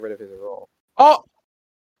rid of his role. Oh,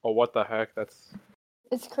 what the heck?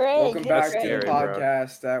 It's Craig. Welcome back to the scary,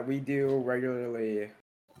 podcast that we do regularly.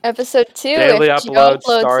 Episode 2. Daily if Joe uploads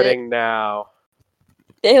uploads starting it. now.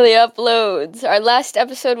 Daily uploads. Our last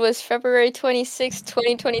episode was February 26,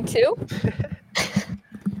 2022.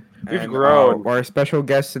 We've grown. Our special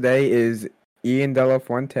guest today is Ian De La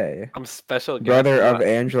Fuente, I'm special guest. brother of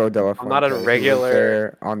Angelo De La Fuente. I'm not a who was regular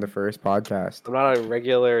there on the first podcast. I'm not a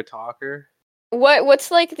regular talker.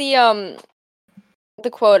 What's like the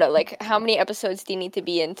quota? Like, how many episodes do you need to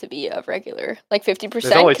be in to be a regular? Like 50%?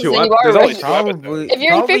 There's only two. Then you are There's only regular. two Probably, If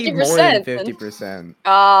you're in probably 50%, more than then-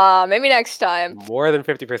 50%. Maybe next time. More than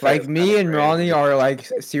 50%. Like is me kinda and crazy. Ronnie are like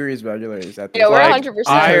series regulars at this Yeah, we're Like, 100%.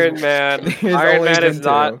 Iron Man. There's Iron only Man been is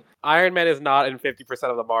not. two. Iron Man is not in 50%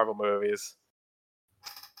 of the Marvel movies.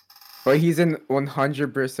 But he's in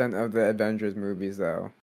 100% of the Avengers movies,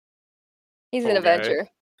 though. He's an Okay. Avenger.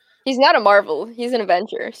 He's not a Marvel. He's an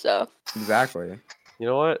Avenger, so. Exactly. You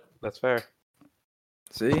know what? That's fair.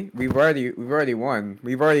 See, we've already won.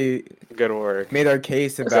 We've already Good work. made our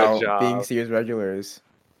case Good about job. being series regulars.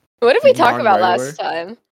 What did we talk about Non-regular? last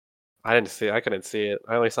time? I didn't see it. I couldn't see it.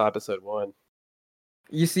 I only saw episode 1.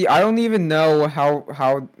 You see, I don't even know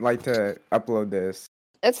how like to upload this.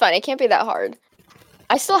 It's fine. It can't be that hard.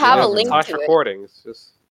 I still have Yeah, a link Slash to it.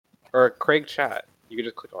 recordings, or Craig chat. You can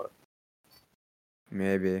just click on it.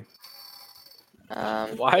 Maybe.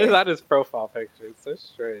 Why is that his profile picture? It's so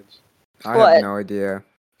strange. I What? have no idea.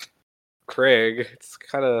 Craig, it's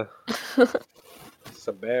kind of it's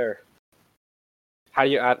a bear. How do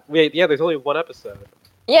you add? Wait, yeah. There's only one episode.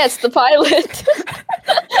 Yeah, it's the pilot.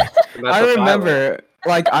 And that's I the pilot. remember,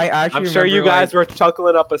 like, I actually. I'm sure you remember, guys were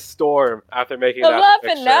chuckling up a storm after making I'm that laughing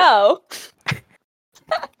picture. now.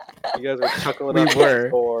 You guys were chuckling We up were. a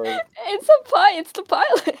storm. It's the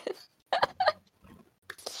pilot.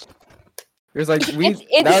 It was like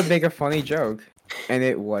It's- that would make a funny joke, and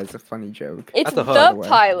it was a funny joke. It's That's a the hook. Way.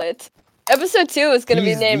 pilot. Episode 2 is gonna be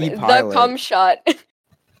He's named the The pilot. Cum Shot.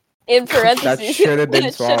 In parentheses. should have been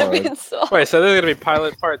It should have swallowed. been swallowed. Wait, so there's gonna be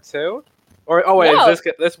pilot part 2? Or wait, No. this one's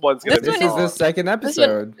gonna This be one This is is- the second This one-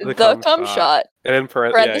 episode. The The cum cum shot. shot. and in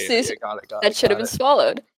parentheses, Yeah, got it. That should have been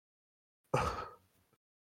swallowed.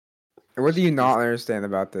 What do you not understand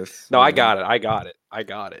about this? No, I got it. I got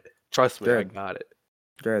it. Trust me, I Good. got it.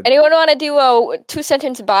 Good. Anyone want to do a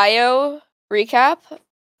 2-sentence bio recap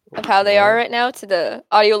of how they are right now to the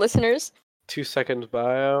audio listeners? 2 seconds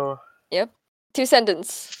bio. 2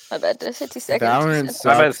 sentence. I bet. Did I say 2 seconds? Valorant 2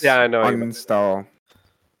 sucks. Yeah, I know you meant- Uninstall.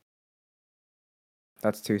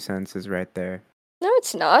 That's 2 sentences right there. No,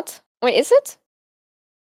 it's not. Wait, is it?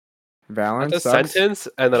 Valorant That's a sucks. sentence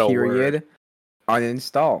and then a Period. word.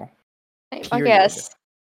 Uninstall. I Period. guess.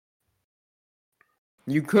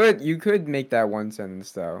 You could make that 1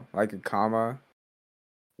 sentence though, like a comma.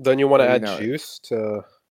 Then you want to You add know it. juice to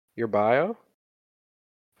your bio?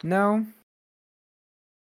 No.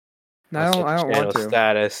 No, That's I don't want channel to.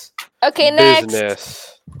 Status. Okay, next.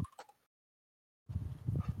 Business.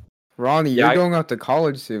 Ronnie, Yeah, you're I- going off to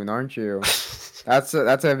college soon, aren't you? That's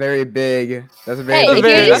a very big. That's a very. Hey, That's if big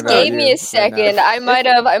very- you thing just about gave you me a right second, now.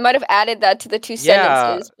 I might have added that to the 2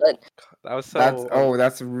 Yeah. sentences, but That was so.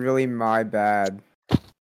 That's really my bad.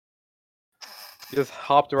 You just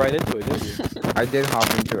hopped right into it, didn't you? I did hop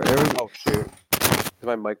into it. It was Oh shoot! Is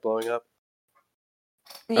my mic blowing up?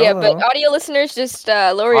 yeah, but Hello. audio listeners just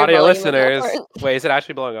lower your Audio volume on that listeners, part. wait, is it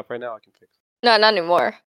actually blowing up right now? I can fix. No, not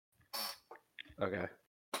anymore. Okay.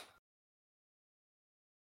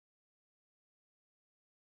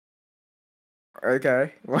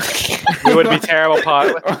 okay. We would be terrible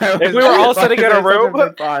pod. If we were all sitting in a room,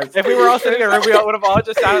 If we were all sitting in a room, we would have all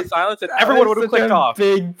just sat in silence, and everyone would have clicked off.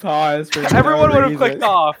 Big pause. For Everyone no would have reason. clicked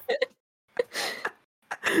off.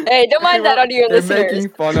 Hey, don't mind that, audio They're listeners. making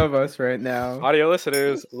fun of us right now. Audio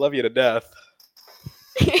listeners, love you to death.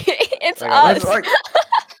 It's Okay, us. That's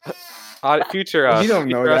like, Future us. You don't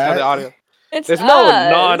know Future us on that. the audio. It's There's no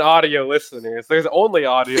us. non-audio listeners. There's only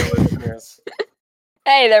audio listeners.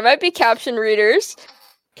 Hey, there might be caption readers.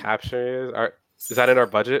 Captions are. Is that in our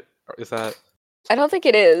budget? Or is that? I don't think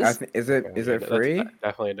it is. is it That's free?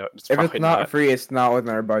 Definitely no. It's If probably it's not free, it's not within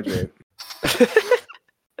our budget.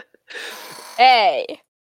 Hey,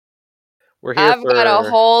 We're here I've for. got a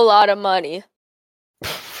whole lot of money.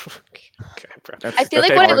 Okay, bro. I feel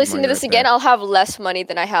like Okay, when I Mark listen to this again, I'll have less money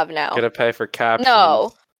than I have now. Gonna pay for captions.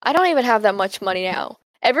 No, I don't even have that much money now.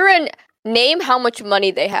 Everyone, name how much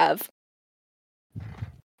money they have.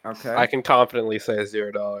 Okay. I can confidently say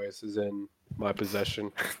 $0 is in my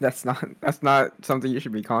possession. That's not something you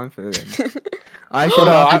should be confident in. I No, should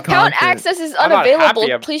not be Account confident access is I'm not unavailable.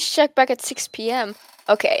 happy. Please check back at 6 p.m.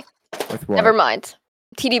 Okay, with what? never mind.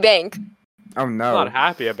 TD Bank. Oh I'm no. not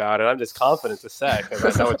happy about it. I'm just confident to say because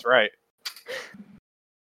I know it's right.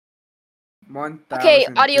 Okay,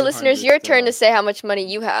 audio listeners, your turn to still. say how much money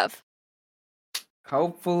you have.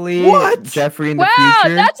 Hopefully, What? Jeffrey in the Wow,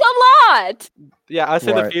 future. that's a lot. Yeah, us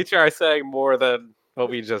in the What? future are saying more than what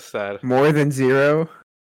we just said. More than 0.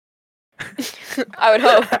 I would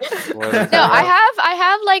hope. More than No, zero. I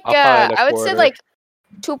have like I'll find a I would say quarter. like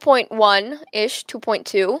 2.1 ish,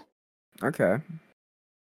 2.2. Okay.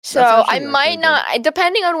 So That's I actually might not,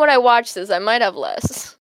 depending on what I watch this, I might have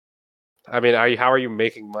less. I mean, how are you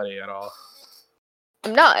making money at all?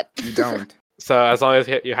 I'm not. You don't. So as long as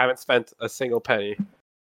you haven't spent a single penny.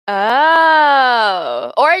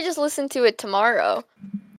 Oh, or I just listen to it tomorrow.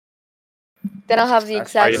 Then I'll have the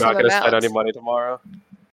That's Are exact you same not going to spend amount. any money tomorrow?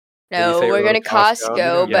 Did you No, say you we're were gonna going to Costco?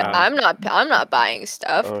 Costco, but Yeah. I'm not buying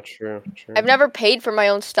stuff. Oh, true. I've never paid for my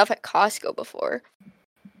own stuff at Costco before.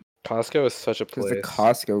 Costco is such a Because place. the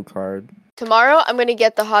Costco card. Tomorrow, I'm gonna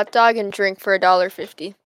get the hot dog and drink for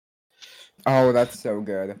 $1.50. Oh, that's so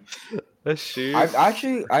good. The shoes.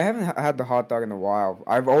 I haven't had the hot dog in a while.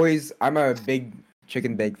 I'm a big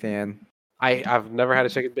chicken bake fan. I've never had a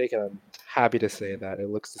chicken bacon. I'm happy to say that. It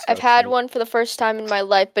looks disgusting. I've had one for the first time in my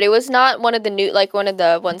life, but it was not one of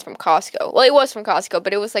the ones from Costco. Well, it was from Costco,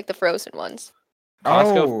 but it was like the frozen ones.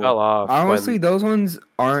 Costco fell off. Honestly, those ones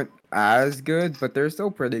aren't as good, but they're still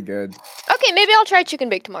pretty good. Okay, maybe I'll try chicken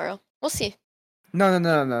bake tomorrow. We'll see.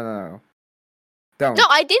 No. Don't. No,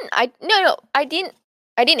 I didn't.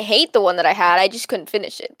 I didn't hate the one that I had. I just couldn't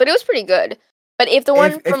finish it, but it was pretty good. But if the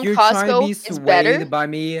one from if you're trying to Costco be is swayed better, by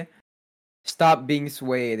me, stop being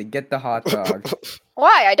swayed. Get the hot dog.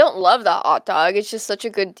 why? I don't love the hot dog. It's just such a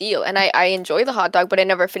good deal, and I enjoy the hot dog, but I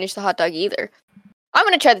never finished the hot dog either. I'm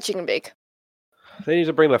gonna try the chicken bake. They need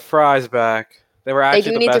to bring the fries back. They were They actually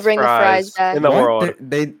do the need to best bring the fries back. in the What? world.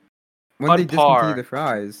 When On they par. discontinued the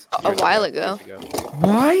fries. A while ago.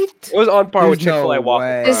 What? It was on par with There's no Chick-fil-A waffle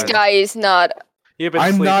way. This fries. guy is not. You've been I'm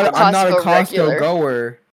sleeping. not a Costco Costco regular.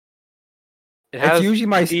 goer. It It's has usually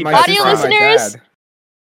my deep my Audio sister and my listeners? dad.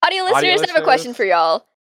 Audio listeners, I have a question listeners? for y'all.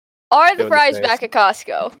 Are the Doing the fries face. back at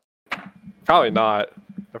Costco? Probably not.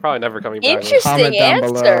 They're probably never coming back. Interesting Comment down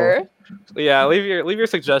answer. Yeah, leave your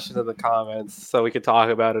suggestions in the comments so we can talk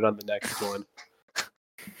about it on the next one.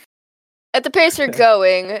 At the pace we're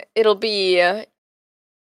going, it'll be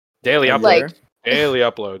Daily A uploads. year? Daily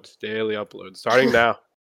uploads. Daily uploads. Starting now.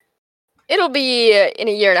 it'll be in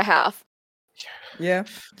a year and a half. Yeah.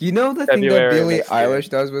 Do you know the thing February that Billie next year. Eilish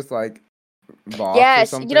does with like Vox or Yes,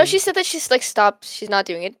 something? you know she said that she's like stopped. She's not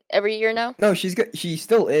doing it every year now. No, she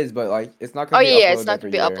still is, but like it's not Oh gonna be yeah, uploaded it's not gonna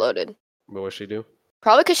every be year. uploaded. What will she do?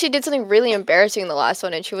 Probably because she did something really embarrassing in the last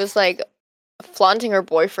one, and she was like flaunting her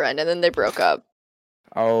boyfriend, and then they broke up.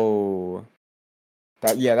 Oh.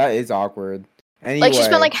 That is awkward. Anyway. Like she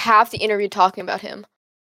spent like half the interview talking about him.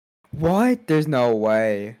 What? There's no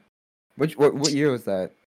way. What year was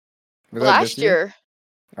that? Was that Last this year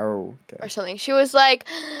Oh, or okay. something. She was like,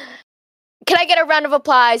 "Can I get a round of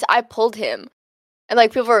applause? I pulled him," and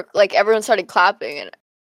like people were like, everyone started clapping, and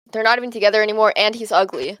they're not even together anymore, and he's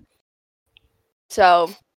ugly. So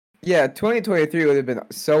Yeah, 2023 would have been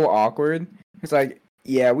so awkward. It's like,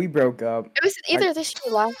 yeah, we broke up. it was either this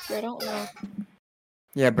year or last year. I don't know.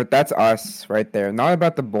 Yeah, but that's us right there. Not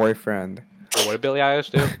about the boyfriend. Well, what did Billie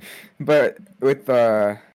Eilish do? But with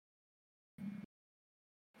Pay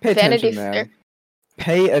Vanity attention, Fair. man.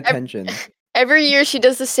 Pay attention. Every year she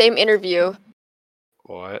does the same interview.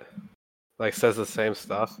 What? Like says the same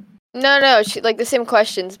stuff? No, she like the same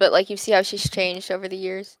questions, but like you see how she's changed over the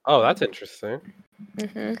years. Oh, that's interesting.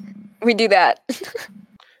 We do that.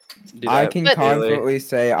 Do I that can daily. confidently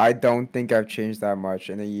say I don't think I've changed that much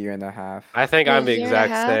in a year and a half. I think In a I'm the year and a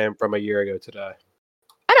exact half? same from a year ago today.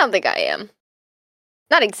 I don't think I am.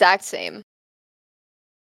 Not exact same.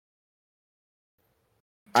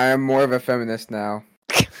 I am more of a feminist now.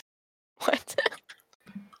 What?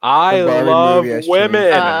 I The Barbie love movie has women.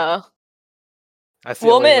 changed. That's the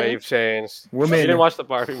only Woman. way you've changed. Woman. You didn't watch the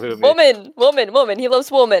Barbie movie. Woman. He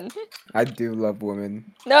loves woman. I do love women.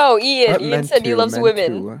 No, Ian. But Ian men said he too, loves men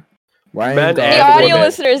women. too. Why Men ain't The and God audio women.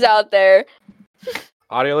 listeners out there.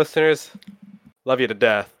 Audio listeners, love you to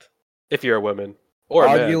death. If you're a woman or a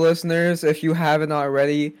Audio man. listeners, if you haven't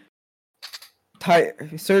already,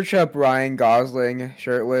 search up Ryan Gosling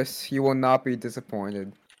shirtless. You will not be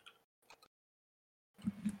disappointed.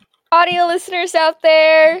 Audio listeners out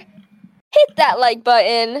there, hit that like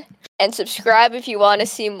button and subscribe if you want to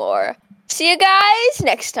see more. See you guys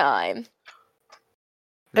next time. Is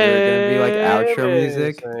there gonna be like outro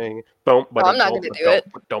music? I'm not gonna do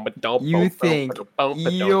it. You think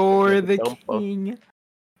you're the king.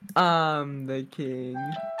 I'm the king.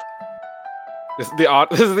 This is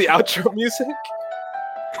the outro music.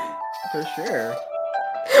 For sure.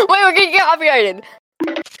 Wait, we're gonna get copyrighted.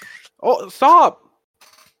 Oh, stop!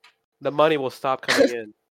 The money will stop coming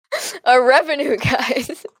in. Our revenue,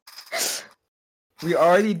 guys. We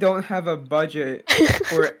already don't have a budget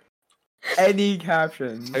for any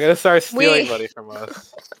captions. I'm gonna start stealing money from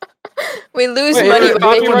us. We lose Wait, money is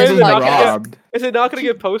by making this copyrighted? podcast. Is it not gonna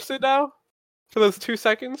get posted now? For those 2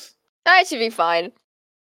 seconds? That should be fine.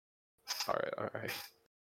 Alright.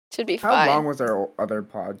 Should be How fine. long was our other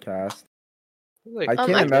podcast? Like, I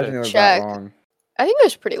can't I imagine it was check. that long. I think it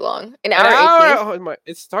was pretty long. An hour 18.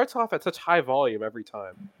 It starts off at such high volume every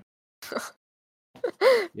time.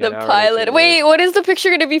 The pilot. Wait, what is the picture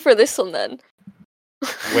gonna be for this one then?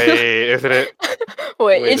 Wait, isn't it?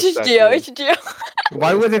 Wait, it's just Gio. It's Gio.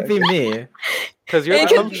 Why would it be me? Because you're the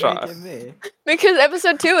Because- cum shot. Because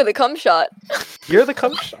episode 2 of the cum shot. You're the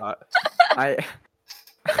cum shot. I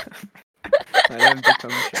am the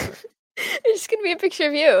cum shot. It's just gonna be a picture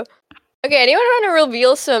of you. Okay, anyone want to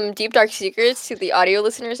reveal some deep dark secrets to the audio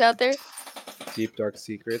listeners out there? Deep dark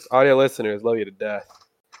secrets. Audio listeners love you to death.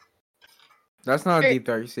 That's not a deep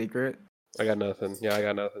dark secret. I got nothing. Yeah, I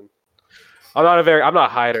got nothing. I'm not a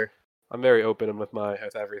hider. I'm very open with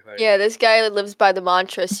everything. Yeah, this guy lives by the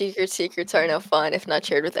mantra: secrets are no fun if not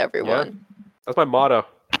shared with everyone. That's my motto.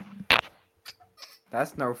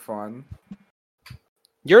 That's no fun.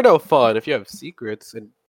 You're no fun if you have secrets and.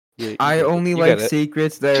 I only like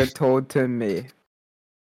secrets that are told to me.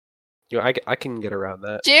 I can get around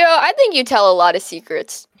that. Gio, I think you tell a lot of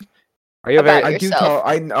secrets. Are you about I do yourself.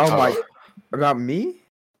 tell. My. About me?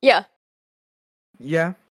 Yeah.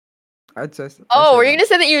 Yeah. I'd say. Oh, were you gonna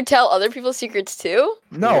say that you tell other people's secrets too?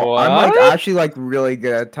 No, I'm like actually like really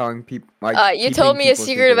good at telling people. Like, you told me a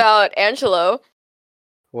secret about Angelo.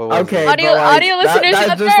 Okay, Audio listeners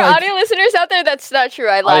out there, audio listeners out there, that's not true.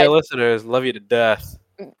 I lied. Audio listeners love you to death.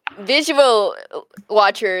 Visual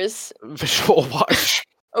watchers. Visual watch.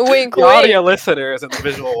 Wink, The wink. audio listeners and the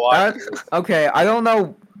visual watchers. Okay, I don't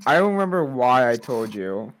know. I don't remember why I told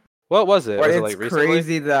you. What was it? But Was it's it like recently?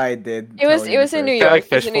 crazy that I did. It was in New Can I York. like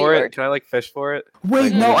fish for it? Can I like fish for it? Wait,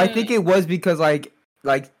 Like, no, I think it was because like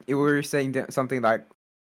we were saying something like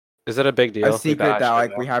is it a big deal? a secret that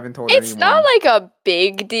like we haven't told It's anyone. not like a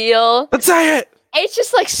big deal. Let's say it. It's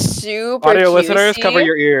just like super Audio juicy. listeners, cover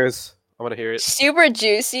your ears. I want to hear it. Super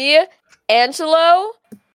juicy. Angelo.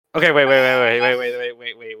 Okay, wait.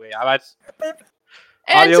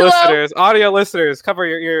 Angelo. Audio listeners, cover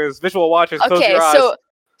your ears. Visual watchers, close Okay, your eyes.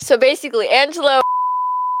 so basically, Angelo.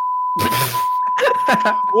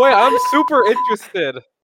 Wait, I'm super interested.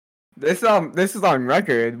 This is on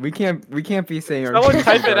record. We can't be saying. our Someone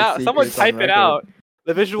type it our out. Someone secrets on type it record. out.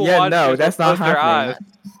 The visual Yeah, watchers. no, that's will not close their eyes.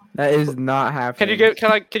 happening. That is not happening.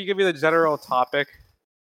 Can you give me the general topic?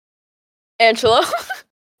 Angelo.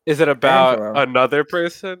 Is it about Angelo. another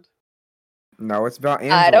person? No, it's about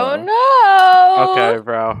Angelo. I don't know. Okay,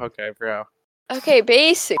 bro. Okay,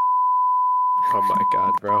 basic. Oh my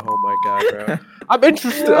god, bro. I'm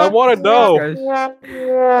interested. I want to know.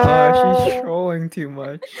 She's trolling too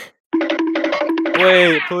much.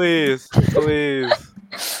 Wait, please.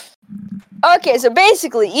 Okay, so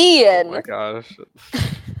basically, Oh my Ian. gosh.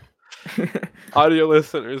 Audio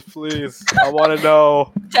listeners, please. I want to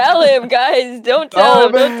know. Tell him, guys. Don't tell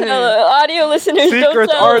him. Don't tell him. Audio listeners,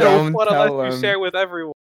 Secrets don't are tell him. no fun Don't unless tell you him. share with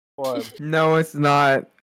everyone. No, it's not.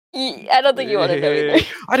 I don't think you want to know either.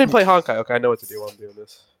 I didn't play Honkai. Okay, I know what to do while I'm doing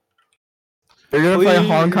this. You're gonna play Please.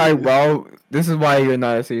 Honkai. Well, this is why you're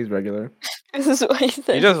not a series regular. This is what he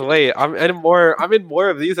said. You're just late. I'm in more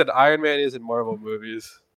of these than Iron Man is in Marvel movies.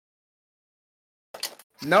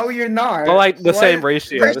 No, you're not. But like the What? same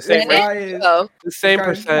ratio, the same Percentage? Oh. the same Guys,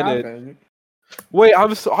 percentage. nothing. Wait, I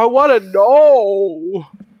want to know.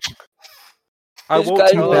 I This won't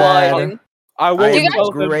guy's tell lying. them. I won't I'm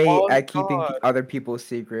tell them great on at keeping God. other people's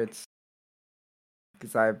secrets.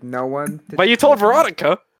 Because I have no one to But you told tell them.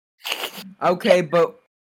 Veronica. Okay, but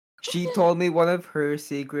she told me one of her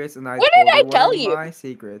secrets, and I What told did her I one tell of you? my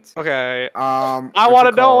secrets. Okay. I I want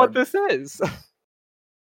to know what this is.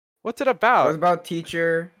 What's it It was about? about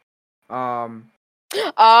teacher.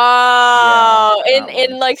 Oh, Yeah, that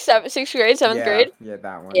in one. like 6th grade, 7th grade. Yeah,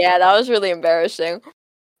 that one. Yeah, that was really embarrassing.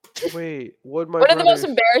 Wait, what my One of the most brothers-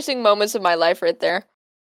 embarrassing moments of my life, right there.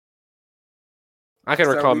 I can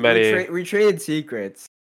So recall many. we traded secrets.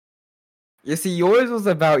 You see, yours was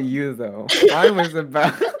about you though. Mine was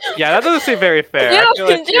about. Yeah, that doesn't seem very fair. You I know, feel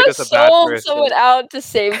like you you're just a bad sold person. someone out to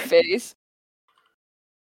save face.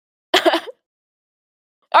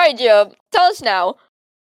 All right, Joe. Tell us now.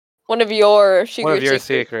 One of your One of your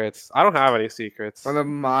secrets. I don't have any secrets. One of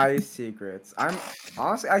my secrets.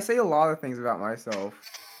 Honestly, I say a lot of things about myself.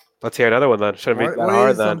 Let's hear another one then. Shouldn't be that What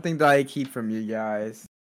hard is then. something that I keep from you guys?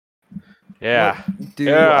 Yeah. What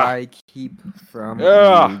do I keep from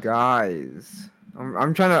you guys?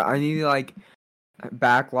 I'm trying to. I need to like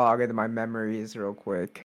backlog into my memories real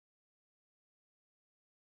quick.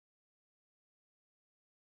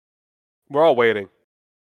 We're all waiting.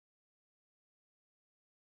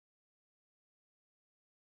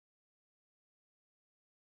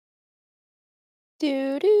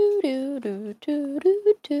 Do do do do do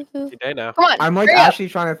do do. Good day now. Come on. I'm like hurry up. actually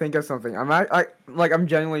trying to think of something. I'm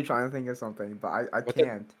genuinely trying to think of something, but I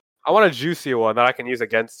can't. I want a juicy one that I can use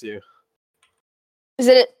against you. Is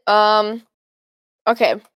it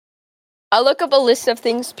okay. I'll look up a list of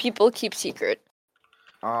things people keep secret.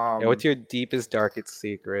 Yeah, what's your deepest, darkest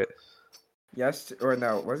secret? Yes or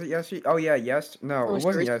no? Was it yesterday? Oh yeah, yes. No, What was it the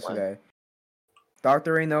wasn't recent one? yesterday.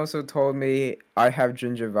 Dr. Reynoso told me I have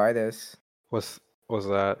gingivitis. Was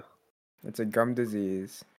that? It's a gum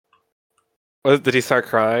disease. Did he start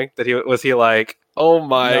crying? Was he like, oh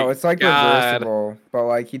my No, it's like God. reversible. But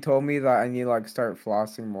like he told me that I need to like start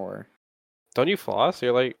flossing more. Don't you floss?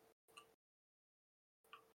 You're like,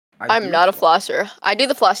 I'm not a flosser. I do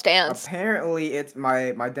the floss dance. Apparently, it's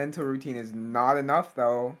my dental routine is not enough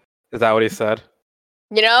though. is that what he said?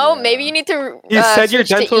 You know, Yeah. maybe you need to You said your switch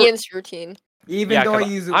to dental- Ian's routine. Even Yeah, though I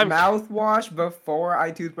 'cause use I'm- mouthwash before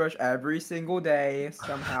I toothbrush every single day,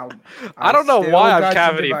 somehow I don't know still why I'm got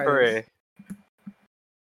cavity gingivitis. free.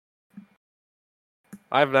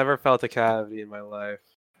 I've never felt a cavity in my life.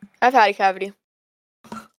 I've had a cavity.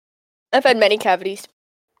 I've had many cavities.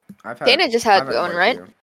 Dana just had I've one, quite a right?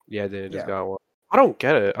 few. Yeah, dude, just Yeah. got one. I don't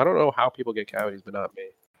get it. I don't know how people get cavities, but not me.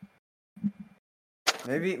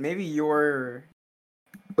 Maybe your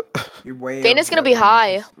way. Dana's of gonna be living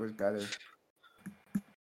high. was better.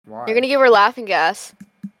 Why? You're gonna give her laughing gas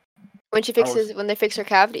when she I was- fixes when they fix her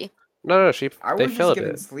cavity. No, I they was just filled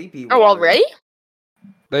given it. sleepy. Oh, water. already?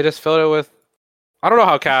 They just filled it with. I don't know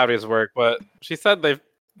how cavities work, but she said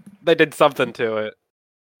they did something to it.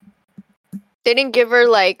 They didn't give her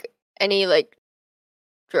like any like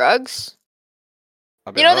drugs.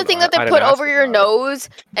 I mean, You know I the don't thing know. that they I put didn't ask over your about it. nose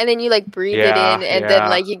and then you like breathe it Yeah, in and yeah. then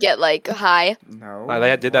like you get like high. No.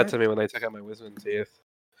 They did that what? to me when they took out my wisdom teeth.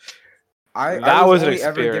 I That was was an only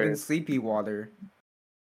ever given experience. sleepy water.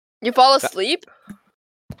 You fall asleep?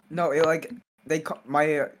 No, it like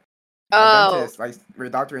my Oh. dentist, like your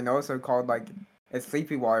doctor also called like it's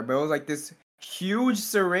sleepy water, but it was like this huge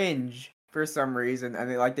syringe for some reason, and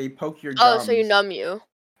they poke your Oh, gums. so you numb you.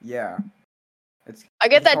 Yeah, I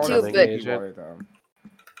get he that called too, it Numbing but sleepy agent. water though.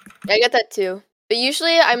 I get that too. But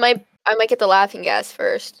usually I might get the laughing gas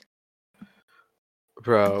first.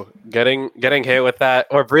 Bro, getting hit with that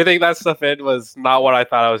or breathing that stuff in was not what I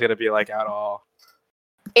thought I was gonna be like at all.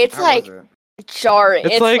 It's How like was it? jarring.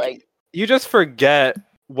 It's It's like- like You just forget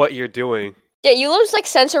what you're doing. yeah, you lose like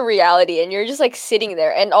sense of reality and you're just like sitting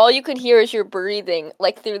there and all you can hear is your breathing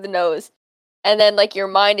like through the nose. And then like your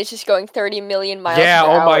mind is just going 30 million miles Yeah, per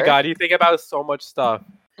oh hour. my God, you think about so much stuff.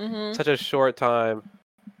 Mhm. Such a short time.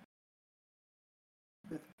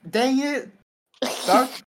 Dang it!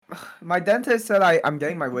 My dentist said I'm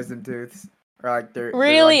getting my wisdom tooth. Or like they're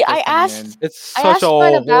Really? like, I just coming asked- in. It's I such asked a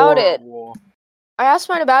mine about it. horrible- I asked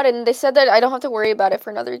mine about it and they said that I don't have to worry about it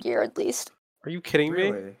for another year at least. Are you kidding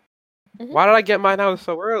me? Really? Why did I get mine out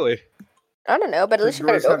so early? I don't know, but at So least I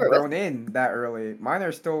got yours it have over with. grown in that early.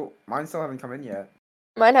 Mine still haven't come in yet.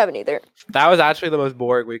 Mine haven't either. That was actually the most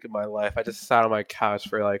boring week of my life. I just sat on my couch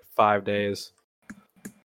for like 5 days.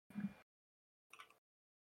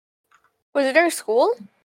 Was it during school?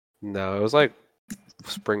 No, it was like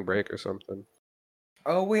spring break or something.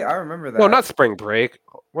 Oh wait, I remember that. No, not spring break.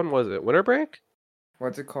 When was it? Winter break?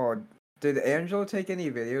 What's it called? Did Angelo take any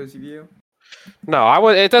videos of you? No, I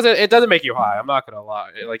would. It doesn't make you high. I'm not gonna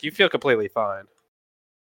lie. Like you feel completely fine.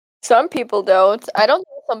 Some people don't. I don't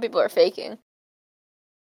know if some people are faking.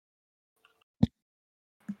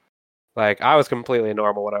 Like I was completely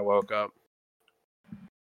normal when I woke up.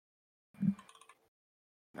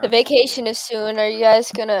 The vacation is soon. Are you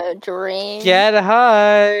guys gonna drink? Get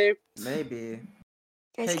hype. Maybe.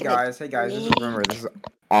 You Hey gonna guys, just drink? remember this is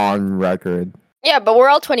on record. Yeah, but we're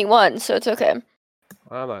all 21, so it's okay.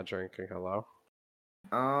 I'm not drinking. Hello.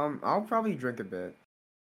 I'll probably drink a bit.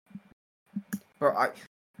 But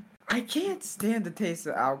I can't stand the taste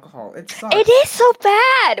of alcohol. It sucks. It is so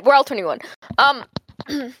bad. We're all 21.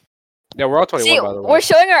 Yeah, we're all 21 See, by the way. we're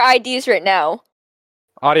showing our IDs right now.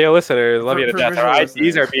 Audio listeners, love For- you to for death. Our visual IDs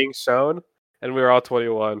listeners. are being shown, and we were all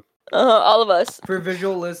 21. All of us. For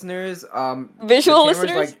visual listeners, Visual the camera's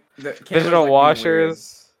listeners? like Digital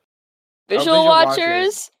washers. Visual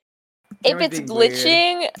watchers. If it's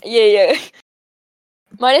glitching, yeah.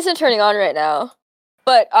 Mine isn't turning on right now.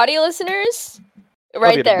 But audio listeners,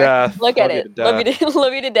 right there. Look at it. Love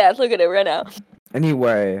you to death. Look at it right now.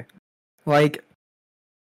 Anyway, like,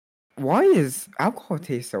 why is alcohol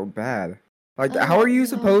taste so bad? Like, how are you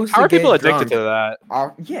supposed to How are get people drunk? addicted to that?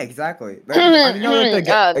 Yeah, exactly. I know that they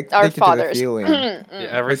get addicted to the feeling.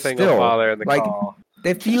 Every single father in the call.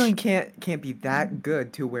 The feeling can't be that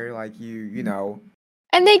good to where like you know.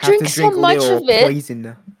 And they drink so much of it.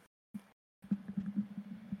 Poison.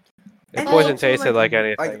 If poison tasted like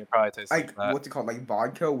anything, it probably tastes like that. What's it called? Like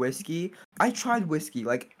vodka, whiskey. I tried whiskey,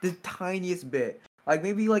 like the tiniest bit, like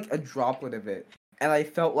maybe like a droplet of it, and I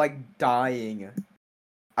felt like dying.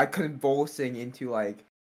 I convulsing into like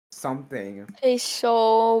something. It's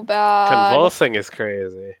so bad. Convulsing is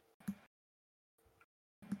crazy.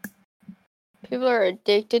 People are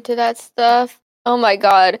addicted to that stuff. Oh my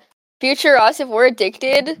god. Future us, if we're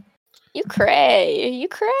addicted, you cray.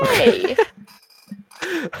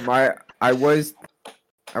 I was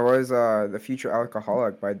the future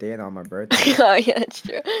alcoholic by Dana on my birthday. Oh yeah, that's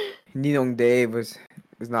true. Ninong Dave was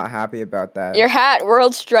not happy about that. Your hat,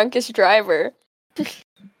 world's drunkest driver.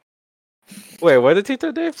 Wait, what did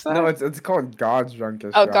Tito Dave say? No, it's called God's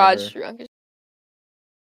drunkest. Oh, driver. God's drunkest.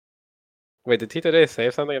 Wait, did Tito Dave say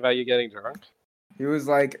something about you getting drunk? He was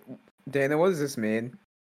like, Dana, what does this mean?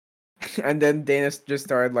 And then Dana just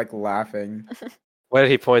started like laughing. What did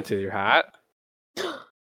he point to? Your hat?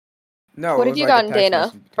 No. What have you gotten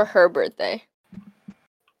Dana for her birthday?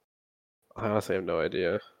 I honestly have no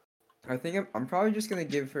idea. I think I'm probably just gonna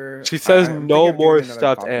give her. She says no more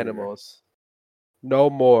stuffed animals. No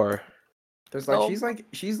more. There's like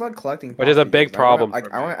she's collecting. Which is a big problem. I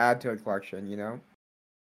want to add to a collection, you know.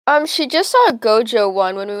 She just saw a Gojo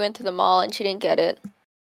one when we went to the mall, and she didn't get it.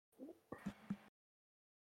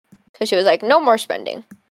 So she was like, "No more spending."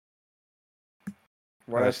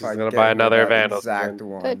 What if she's gonna buy another Vandal exact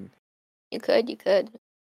one? You could.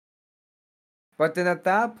 But then at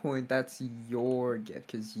that point, that's your gift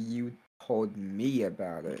because you told me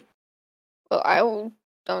about it. Well, I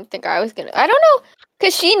don't think I was gonna. I don't know,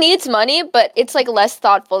 because she needs money, but it's like less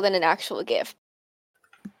thoughtful than an actual gift.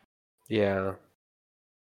 Yeah.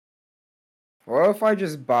 What if I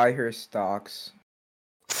just buy her stocks?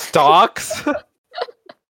 Stocks?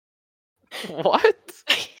 What?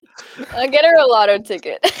 I'll get her a lotto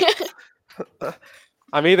ticket.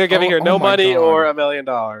 I'm either giving her no money or $1 million.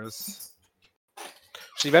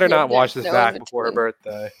 She better not watch this back before her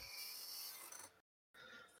birthday.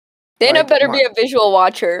 Dana better be a visual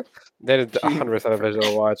watcher. Dana's 100% a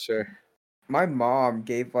visual watcher. My mom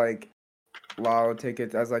gave like lotto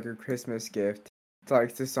tickets as like her Christmas gift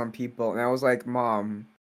to some people, and I was like, Mom,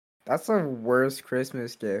 that's the worst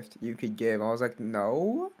Christmas gift you could give. I was like,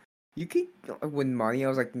 no, you could win money. I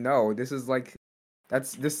was like, no, this is like,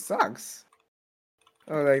 this sucks.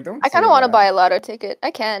 I was like, don't. I kind of want to buy a lotto ticket.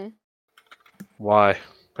 I can. Why?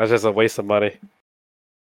 That's just a waste of money.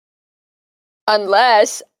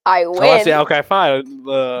 Unless I win. Unless, yeah, okay, fine.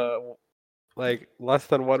 Like less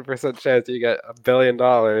than 1% chance you get $1 billion.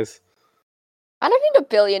 I don't need $1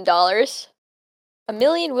 billion. $1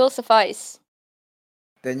 million will suffice.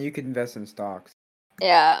 Then you could invest in stocks.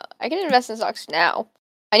 Yeah, I can invest in stocks now.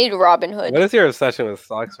 I need Robinhood. What is your obsession with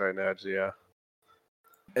stocks right now, Gia?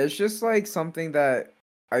 It's just like something that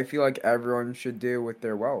I feel like everyone should do with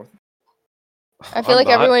their wealth. I feel like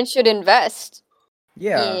everyone should invest.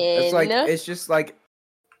 Yeah, it's just like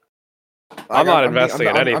I'm not investing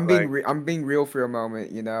in anything. I'm being real for a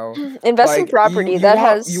moment, you know. Invest in property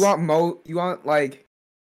you want like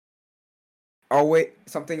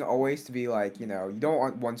something always to be like, you know, you don't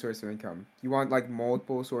want one source of income. You want like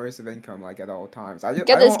multiple sources of income like at all times.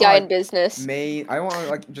 Get this guy in business. I don't want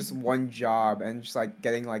like just one job and just like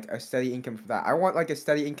getting like a steady income from that. I want like a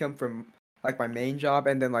steady income from like my main job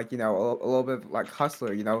and then like, you know, a little bit of like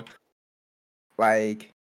hustler, you know, like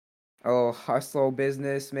a little hustle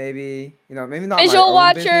business maybe, you know, maybe not visual my own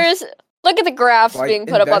watchers. Business. Look at the graphs Like, being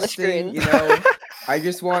put up on the screen. You know, I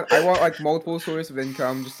want like multiple sources of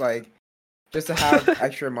income, just to have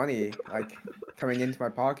extra money like coming into my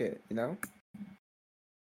pocket, you know.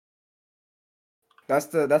 That's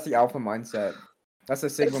the alpha mindset. That's the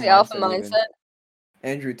Sigma mindset. Alpha mindset.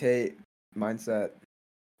 Andrew Tate mindset.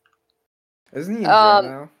 Isn't he in jail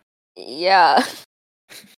now? Yeah.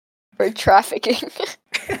 For trafficking.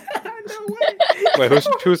 No way. Wait,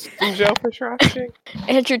 who's in jail for trafficking?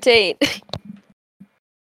 Andrew Tate. Is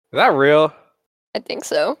that real? I think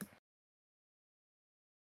so.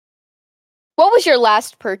 What was your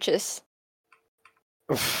last purchase?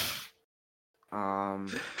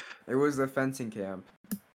 It was the fencing camp.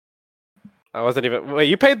 I wasn't even. Wait,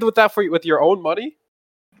 you paid with that with your own money?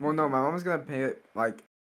 Well, no, my mom was gonna pay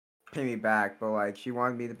me back, but like she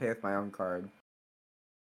wanted me to pay with my own card.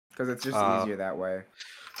 Because it's just easier that way.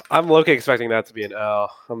 I'm low-key expecting that to be an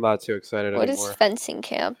L. I'm not too excited What anymore. is fencing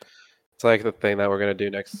camp? It's like the thing that we're gonna do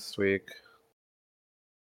next week.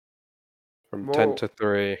 From 10 to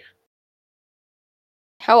 3.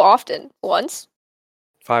 How often? Once?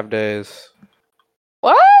 5 days.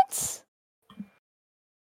 What?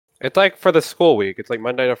 It's like for the school week. It's like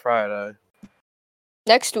Monday to Friday.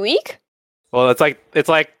 Next week? Well, it's like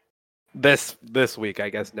this week, I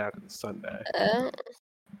guess. Now 'cause it's Sunday.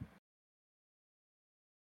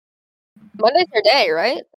 Monday's your day,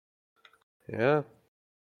 right? Yeah.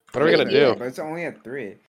 What are we gonna do? But it's only at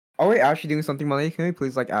 3. Are we actually doing something Monday? Can we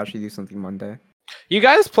please actually do something Monday? You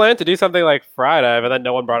guys planned to do something like Friday, but then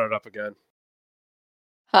no one brought it up again.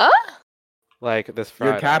 Huh? Like this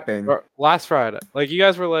Friday. You're capping. Or last Friday. Like you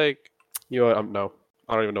guys were like, you know what? No,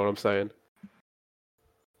 I don't even know what I'm saying.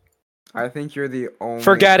 I think you're the only.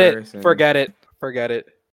 Forget person. it. Forget it. Forget it.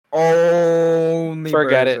 Only.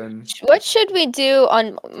 Forget person. it. What should we do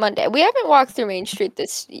on Monday? We haven't walked through Main Street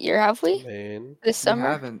this year, have we? This summer?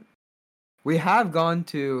 We haven't. We have gone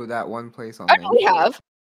to that one place on. We have.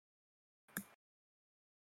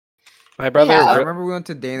 My brother. I remember we went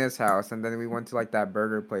to Dana's house, and then we went to like that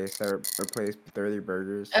burger place that replaced 30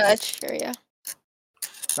 burgers. That's true. Yeah.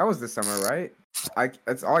 That was this summer, right?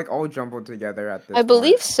 It's all jumbled together at this. I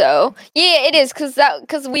believe so. Yeah, it is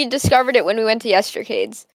because we discovered it when we went to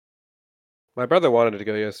Yestercades. My brother wanted to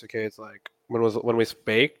go to Yestercades like when we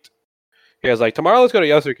baked. He was like, tomorrow let's go to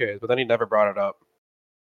Yestercades, but then he never brought it up.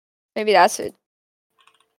 Maybe that's it.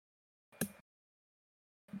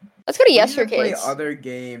 Let's go to Yestercades. Play other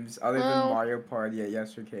games other than Mario Party at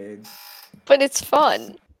Yestercades. But it's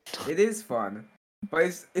fun. It is fun. But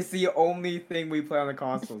it's the only thing we play on the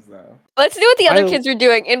consoles, though. Let's do what the other kids are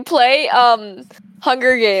doing and play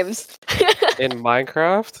Hunger Games. In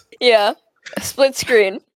Minecraft? Yeah, split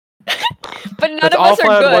screen. But none of us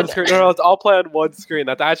are good. One screen. No, let's all play on one screen.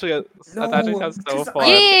 That actually sounds so fun.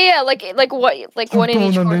 Yeah. Like what? Like one in each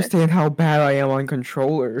corner. I don't understand how bad I am on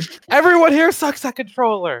controller. Everyone here sucks at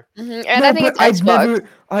controller. And I think it's Xbox.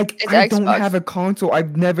 I don't have a console.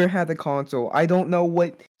 I've never had a console. I don't know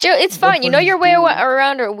what. Joe, it's fine. You know your way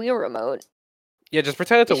around our Wii remote. Yeah, just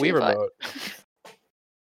pretend it's a Wii remote.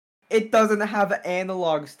 It doesn't have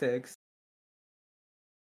analog sticks.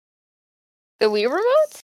 The Wii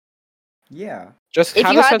remote? Yeah. Just if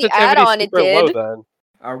have you the had the add-on, it did. Low, then.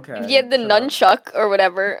 Okay. If you had the nunchuck or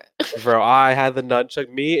whatever. Bro, I had the nunchuck.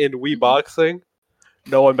 Me in Wii boxing.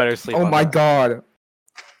 No one better sleep. Oh my god!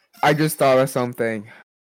 I just thought of something.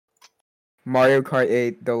 Mario Kart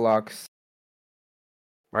 8 Deluxe.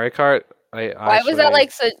 Mario Kart. Why was that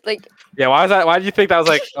like so like? Yeah, why was that? Why did you think that was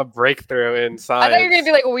like a breakthrough in science? I thought you were gonna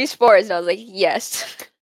be like Wii Sports, and I was like, yes.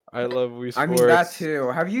 I love Wii Sports. I mean that too.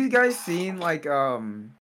 Have you guys seen like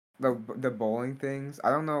the bowling things? I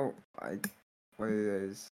don't know like what it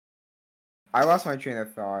is. I lost my train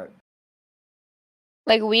of thought.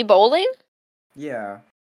 Like Wii bowling? Yeah.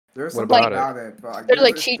 There's something about it, but there's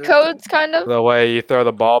like cheat codes, kind of. The way you throw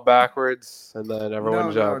the ball backwards and then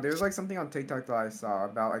everyone jumps. No, there's like something on TikTok that I saw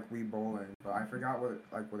about like Wii bowling, but I forgot what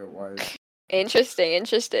it was. Interesting.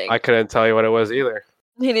 I couldn't tell you what it was either.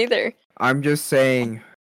 Me neither. I'm just saying,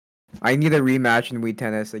 I need a rematch in Wii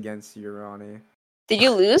Tennis against you, Ronnie. Did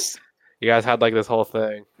you lose? You guys had like this whole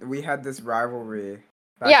thing. We had this rivalry.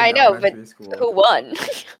 Yeah, I know, but who won?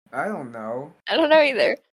 I don't know. I don't know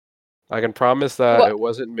either. I can promise that it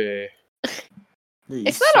wasn't me.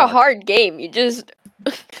 It's not a hard game. You just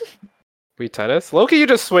Wii Tennis? Loki, you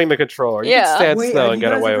just swing the controller. You can stand still and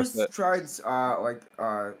get away with it. Tried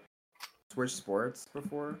Switch Sports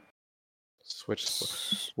before? Switch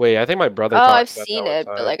Sports. Wait, I think my brother. Oh, I've seen it,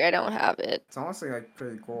 but like I don't have it. It's honestly like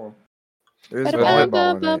pretty cool. There's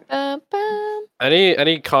volleyball in it.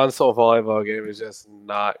 Any console volleyball game is just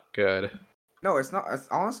not good. No, it's not. It's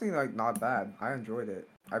honestly like not bad. I enjoyed it.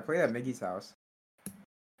 I played at Mickey's house.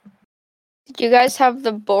 Did you guys have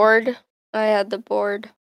the board? I had the board.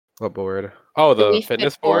 What board? Oh, the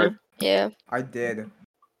fitness board? Yeah. I did.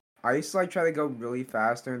 I used to like try to go really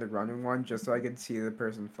fast during the running one just so I could see the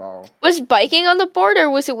person fall. Was biking on the board or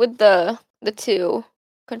was it with the two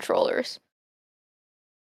controllers?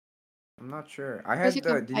 I'm not sure. I had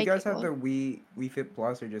the. Did you guys have the Wii Fit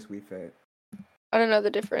Plus or just Wii Fit? I don't know the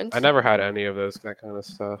difference. I never had any of that kind of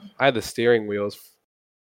stuff. I had the steering wheels.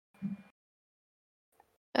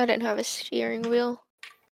 I didn't have a steering wheel.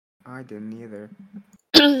 I didn't either.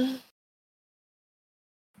 Did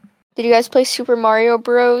you guys play Super Mario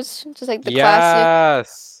Bros? Just like the classic.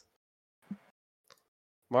 Yes.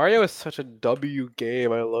 Mario is such a W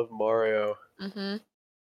game. I love Mario.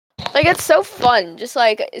 Like it's so fun, just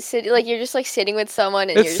like you're just like sitting with someone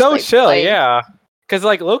and It's you're so just, like, chill, playing. yeah. Because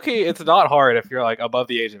like low-key, it's not hard if you're like above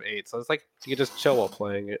the age of 8. So it's like you can just chill while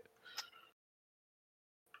playing it.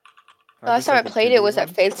 The last time I played it was at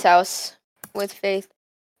Faith's house with Faith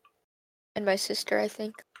and my sister, I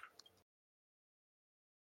think.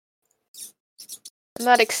 I'm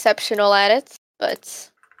not exceptional at it,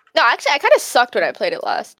 but no, actually, I kind of sucked when I played it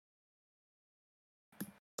last.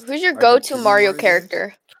 Who's your go-to Mario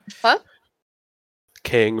character? Huh?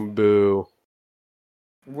 King Boo.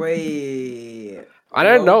 Wait. I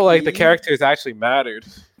didn't know like the characters actually mattered.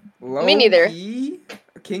 Me neither.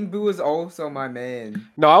 King Boo is also my man.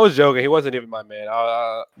 No, I was joking. He wasn't even my man.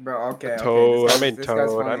 Bro, okay. Toad. I made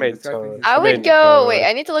Toad. I made Toad. I would go. Wait,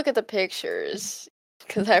 I need to look at the pictures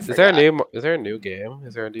because I forgot. Is there a new game?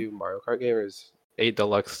 Is there a new Mario Kart game? Or is 8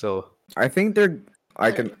 Deluxe still? I think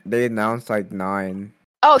they announced like 9.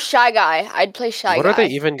 Oh, Shy Guy. I'd play Shy Guy. What are they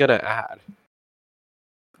even gonna add?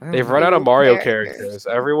 They've run out of Mario characters.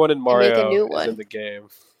 Everyone in Mario is in the game.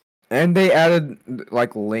 And they added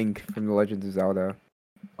like Link from The Legend of Zelda.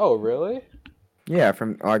 Oh, really? Yeah,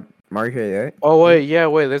 from like Mario Kart 8. Oh wait, yeah,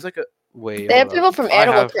 wait. There's like a wait. They have people from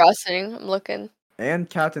Animal Crossing. I'm looking. And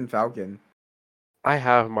Captain Falcon. I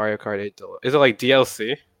have Mario Kart 8 Deluxe. Is it like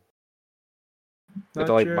DLC? Did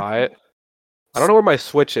I like buy it? I don't know where my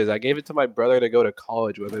Switch is. I gave it to my brother to go to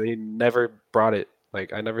college with, and he never brought it.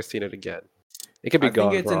 Like I never seen it again. It could be gone.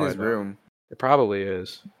 I think it's in his room. It probably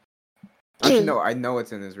is. Actually, no. I know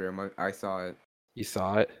it's in his room. I saw it. You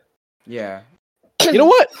saw it? Yeah. You know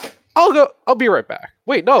what? I'll go. I'll be right back.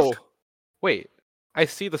 Wait, no. Wait. I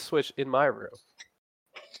see the Switch in my room.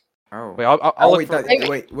 Oh. Wait, I'll look for...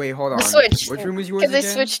 Wait, hold on. The Switch. Which room was yours again? Because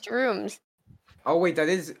they switched rooms. Oh, wait, that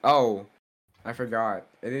is... Oh. I forgot.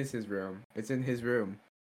 It is his room. It's in his room.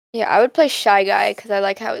 Yeah, I would play Shy Guy because I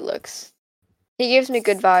like how he looks. He gives me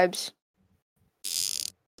good vibes.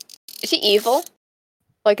 Is he evil?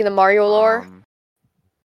 Like in the Mario lore?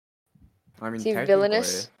 I mean, is he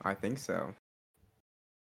villainous? I think so.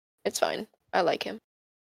 It's fine. I like him.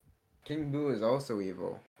 King Boo is also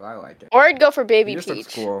evil, but I like it. Or I'd go for Baby Peach.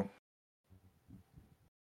 Peach. Cool.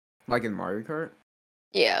 Like in Mario Kart?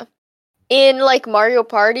 Yeah. In like Mario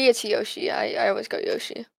Party, it's Yoshi. I always go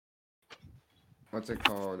Yoshi. What's it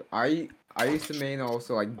called? I used to main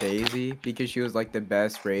also like Daisy because she was like the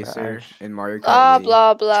best racer in Mario Kart. Blah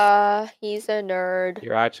blah blah. He's a nerd.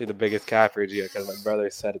 You're actually the biggest cat Vegeta because my brother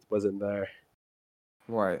said it wasn't there.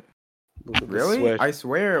 What? Really? I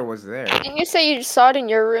swear it was there. Didn't you say you just saw it in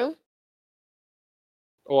your room?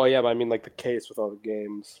 Oh yeah, but I mean like the case with all the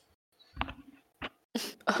games.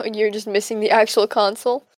 Oh, you're just missing the actual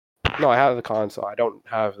console? No, I have the console. I don't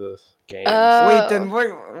have the games. Wait, then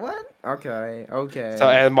what? Okay. So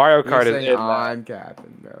and Mario Kart is in I'm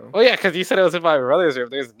capping, bro. Oh yeah, because you said it was in my brother's room.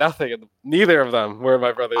 There's nothing in neither of them were in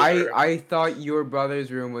my brother's room. I thought your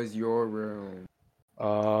brother's room was your room.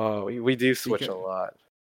 Oh, we do switch a lot.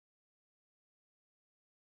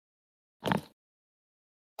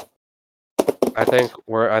 I think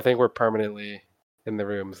we're permanently in the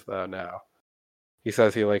rooms though now. He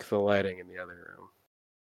says he likes the lighting in the other room.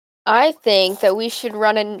 I think that we should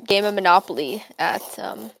run a game of Monopoly at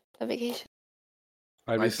the vacation.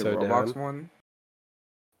 I'd be so down. Roblox one?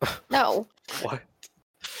 No. What?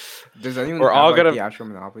 Does anyone we're have all like, gonna... the actual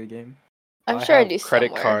Monopoly game? I'm sure I do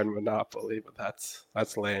credit card Monopoly, but that's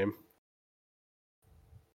lame.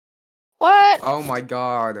 What? Oh my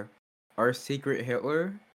god. Our Secret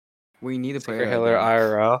Hitler? We need to play Secret Hitler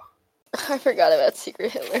IRL. I forgot about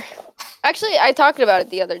Secret Hitler. Actually, I talked about it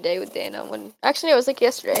the other day with Dana. Actually, it was like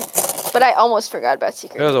yesterday, but I almost forgot about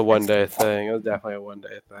Secret. It was a one-day thing. It was definitely a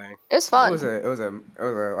one-day thing. It was fun. It was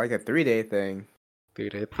like a 3-day thing.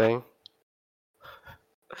 3-day thing.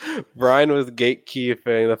 Brian was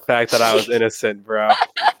gatekeeping the fact that I was innocent, bro.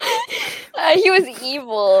 He was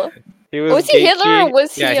evil. Was he Hitler or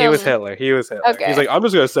was he? Yeah, he was Hitler. He was Hitler. Okay. He's like, I'm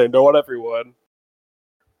just gonna say no on everyone.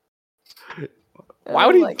 Why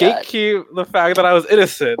would he gatekeep the fact that I was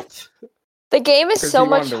innocent? The game is so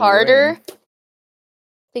much harder.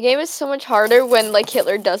 The game is so much harder when like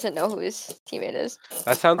Hitler doesn't know who his teammate is.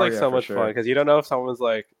 That sounds like so much fun because you don't know if someone's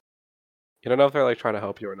like, you don't know if they're like trying to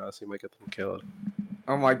help you or not, so you might get them killed.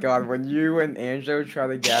 Oh my god, when you and Angelo try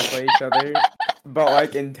to gaslight each other, but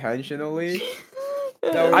like intentionally.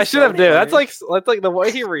 I should have did. That's like the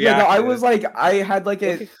way he reacted. Yeah, no, I was like, I had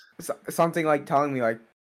like something like telling me like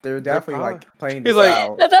they're definitely like playing this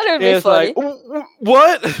out. I thought it would be funny. Like,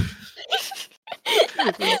 what?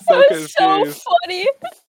 That was so funny.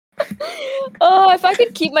 Oh, if I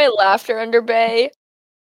could keep my laughter under bay.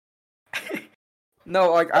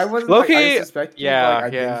 No, like I wasn't Low-key, like I suspect you, but like I yeah.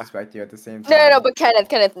 didn't suspect you at the same time. No, but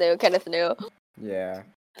Kenneth knew. Yeah.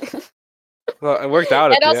 Well, it worked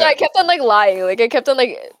out. And also, I kept on like lying. Like I kept on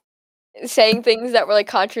like saying things that were like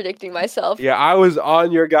contradicting myself. Yeah, I was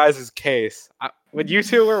on your guys' case. When you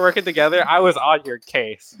two were working together, I was on your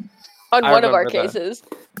case. On one of our remember that. cases.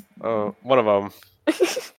 Oh, one of them.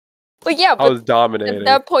 But yeah, I but was dominating. at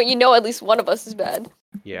that point, you know at least one of us is bad.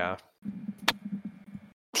 Yeah.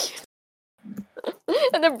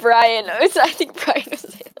 And then Brian, I think Brian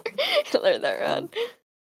was Hitler that round.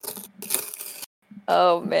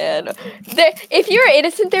 Oh man. If you're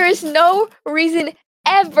innocent, there is no reason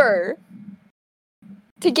ever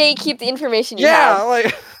to gatekeep the information you have. Yeah,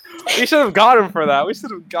 like we should have got him for that. We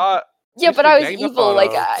should have got. Yeah, but I was evil.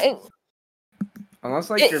 Like, unless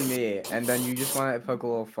like you're me, and then you just want to poke a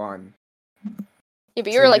little fun. Yeah,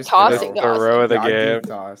 but you were like tossing. The row of the Yeah, game.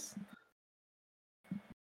 Toss.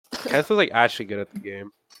 Kenneth was like actually good at the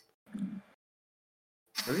game.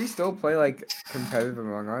 Does he still play like competitive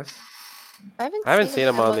Among Us? I haven't seen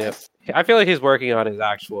him on the. I feel like he's working on his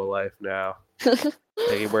actual life now.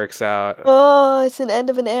 Like he works out. Oh, it's an end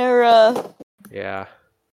of an era. Yeah,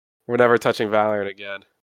 we're never touching Valorant again.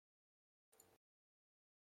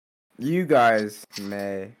 You guys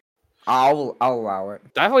may. I'll allow it.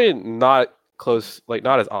 Definitely not close. Like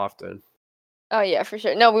not as often. Oh yeah, for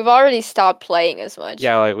sure. No, we've already stopped playing as much.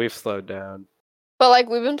 Yeah, like we've slowed down. But like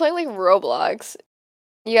we've been playing like Roblox.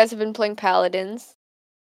 You guys have been playing Paladins.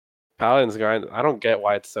 Paladins grind. I don't get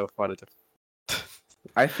why it's so fun to.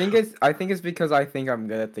 I think it's because I think I'm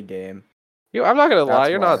good at the game. I'm not gonna lie.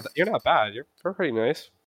 That's You're not bad. You're pretty nice.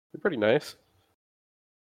 You're pretty nice.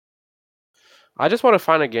 I just want to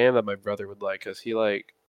find a game that my brother would like, cause he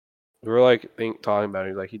like. We were like talking about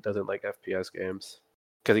it. Like he doesn't like FPS games,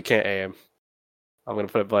 cause he can't aim. I'm gonna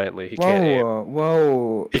put it bluntly. He can't aim.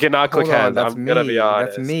 Whoa. He cannot click hands. I'm gonna be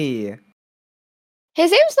honest. That's me.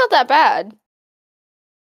 His aim's not that bad.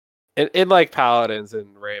 In like Paladins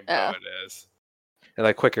and Rainbow, Oh. it is. And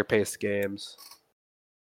like quicker paced games.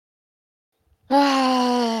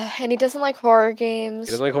 And he doesn't like horror games.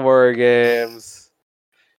 He doesn't like horror games.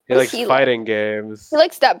 He What likes does he fighting games. He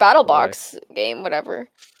likes that Battle Box game, whatever.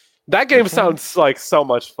 That game Which one? sounds like so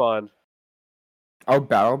much fun. Oh,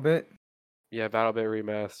 BattleBit. Yeah, BattleBit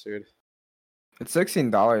remastered. It's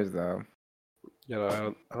 $16 though. You know,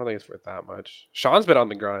 I don't think it's worth that much. Sean's been on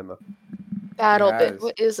the grind though. BattleBit. Yes.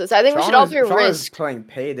 What is this? I think we should Sean all is- play Sean is Risk. playing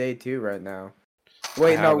Payday 2 right now.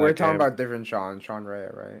 Wait, have no, we're that talking game. about different Sean. Sean Ray,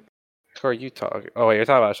 right? Who are you talking? Oh wait, you're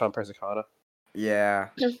talking about Sean Persicana. Yeah.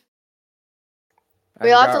 I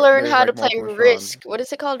We all have to forgot learn there's, how to like, play multiple Risk. What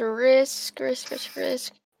is it called? Risk.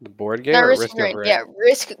 The board game Not or Risk. Risk of Rain? Yeah,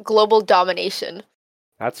 Risk Global Domination.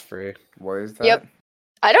 That's free. Sean. What is that? Yep.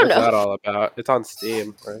 I don't What's know. that all about? It's on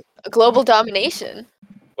Steam, right? Global Domination.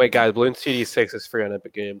 Wait, guys, Bloons TD6 is free on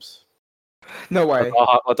Epic Games. No way.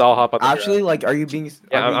 Let's all hop on the Actually, grind. like, are you being?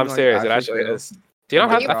 Yeah, are you I'm being, serious. like, It actually serious? is. Do you not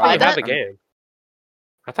Oh have? my I thought you God. had the game.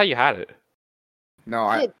 I thought you had it. No,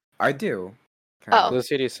 I do. Oh. Kinda.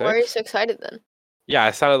 Bloons Why are you TD6. so excited then? Yeah,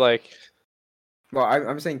 it sounded like. Well,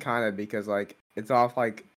 I'm saying kind of because like it's off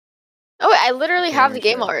like Oh, wait, I literally have the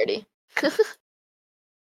game Amateur. already.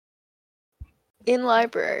 In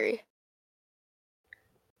library.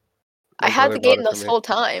 My I had brother the bought game it for this me. whole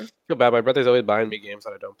time. I feel bad. My brother's always buying me games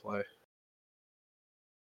that I don't play.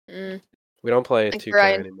 Mm. We don't play Like 2K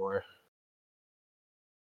Brian. anymore.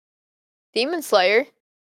 Demon Slayer.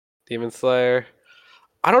 Demon Slayer.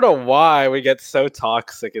 I don't know why we get so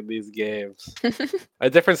toxic in these games. A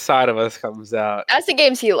different side of us comes out. That's the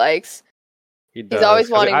games he likes. He does. always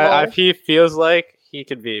 'Cause wanting more. he feels like he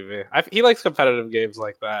can beat me. He likes competitive games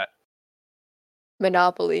like that.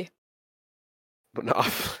 Monopoly. But no,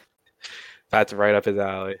 that's right up his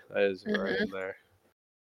alley. That is right Mhm. in there.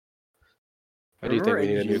 I do think we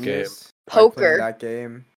need a new game. Ingenious? Like, Poker. playing that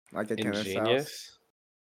game like at Kenneth's house. Ingenious.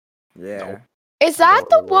 Yeah. Nope. Is that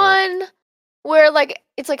the don't know. one where like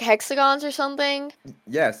it's like hexagons or something?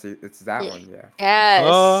 Yes, it's that Yeah. one. Yeah.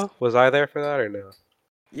 Yes. Was I there for that or no?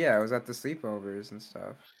 Yeah, it was at the sleepovers and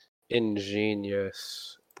stuff.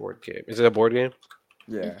 Ingenious board game. Is it a board game?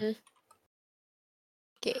 Yeah. Mhm.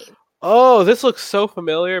 Game. Oh, this looks so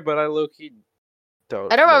familiar, but I low-key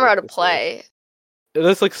don't. I don't know remember what how to this is. play.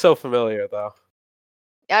 This looks so familiar though.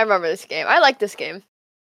 Yeah, I remember this game. I like this game.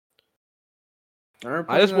 I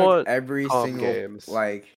remember I just playing, like, want every calm single games.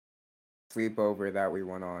 like sleepover that we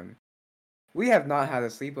went on. We have not had a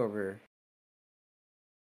sleepover.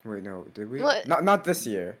 Wait, no, did we? What? Not this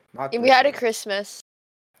year. Not We this had a year. Christmas.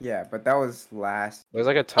 Yeah, but that was last. There's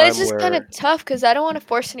like a But time it's just where kind of tough because I don't want to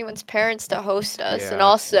force anyone's parents to host us, and Yeah,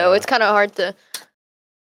 also yeah. it's kind of hard to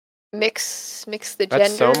mix the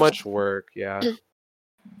That's so genders. much work. Yeah,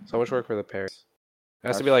 so much work for the parents. It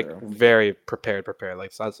has to That's be like true. very prepared. Like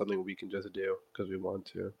it's not something we can just do because we want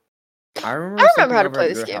to. I remember I remember sleeping how to over play at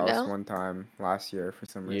this your game house now. one time last year for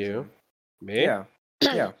some You, reason. me? Yeah.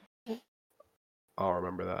 Yeah. I'll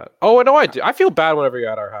remember that. Oh no, I do. I feel bad whenever you're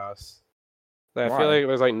at our house. Like, I feel Why? like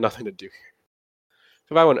there's like nothing to do here. I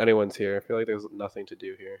feel bad when anyone's here. I feel like there's nothing to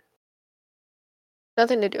do here.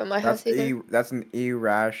 Nothing to do in my house either. That's an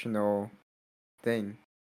irrational thing.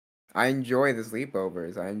 I enjoy the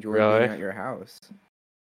sleepovers. I enjoy Really? being at your house.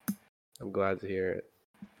 I'm glad to hear it.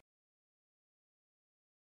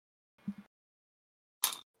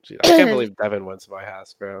 Gee, I can't believe Devin went to my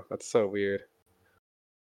house, bro. That's so weird.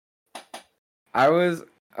 I was.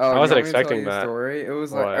 Oh, I you wasn't want me to tell expecting you a that. story? It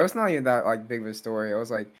was like What? it was not even that like big of a story. It was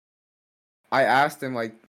like I asked him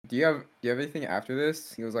like, do you have anything after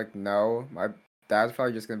this? He was like, no. My dad's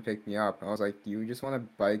probably just gonna pick me up. And I was like, do you just want to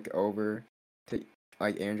bike over to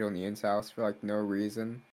like Angel and Ian's house for like no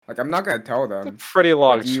reason? Like I'm not gonna tell It's a them. pretty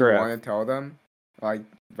long But do you trip. want to tell them? Like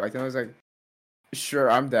bike them. I was like, sure,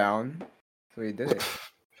 I'm down. So he did it.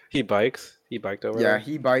 He bikes. He biked over Yeah, there.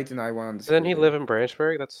 he biked and I went on the Didn't he scooter. live in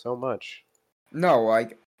Branchburg? That's so much. No,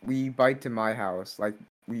 like we biked to my house. Like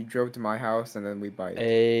we drove to my house and then we biked.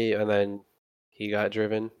 And then he got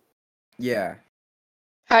driven. Yeah.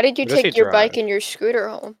 How did you Where does he take your bike drive? and your scooter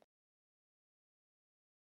home?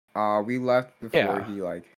 We left before Yeah. he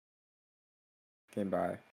like came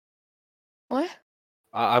by. What?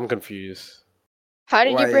 I'm confused. How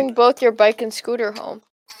did you bring Like both your bike and scooter home?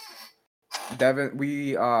 Devin,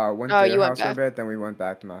 we went Oh, to you your went house for a back. bit, then we went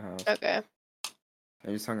back to my house. Okay.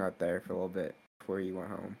 And just hung out there for a little bit before he went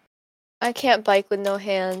home. I can't bike with no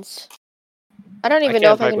hands. I don't I even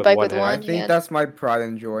know can't if I bike can with bike one with hand. I one think hand. that's my pride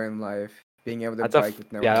and joy in life, being able to That's bike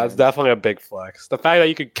with no that's hands. definitely a big flex. The fact that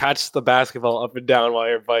you could catch the basketball up and down while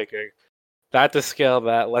you're biking, that's a skill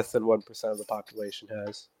that less than 1% of the population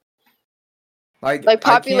has Like I can't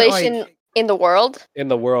population in the world, in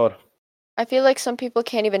the world. I feel like some people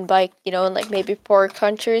can't even bike, you know, in like maybe poor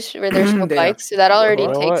countries where there's no Damn. bikes. So that What? already You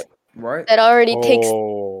know takes what? takes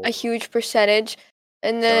Oh, a huge percentage.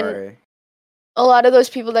 And then Sorry. a lot of those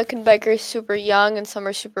people that can bike are super young and some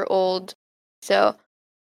are super old. So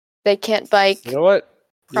they can't bike you know what?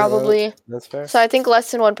 You know what? probably. That's fair. So I think less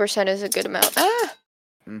than 1% is a good amount.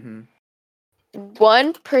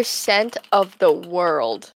 1% of the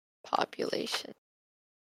world population.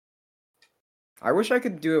 I wish I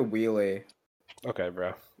could do a wheelie. Okay,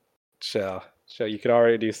 bro. Chill. You can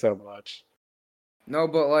already do so much. No,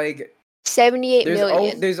 but like 78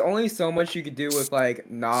 million. there's only so much you could do with like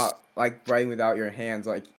not like riding without your hands.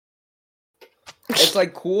 Like it's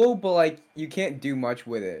like cool, but like you can't do much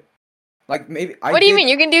with it. Like maybe What do you mean?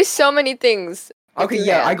 You can do so many things. with Okay, your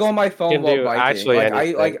yeah, I hands. go on my phone Can while do biking. actually Like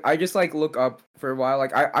anything. I just like look up for a while.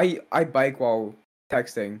 Like I bike while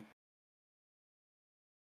texting.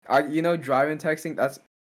 Driving texting,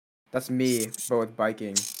 that's me, but with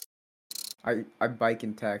biking. I bike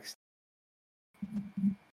and text.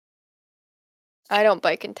 I don't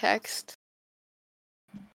bike and text.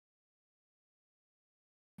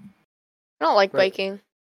 I don't like But- biking.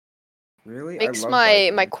 Really? Makes I love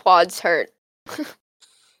my biking. quads hurt. I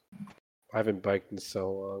haven't biked in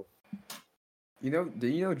so long. Do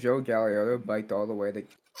you know Joe Galliotto biked all the way to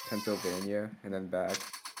Pennsylvania and then back?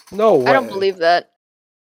 No way. I don't believe that.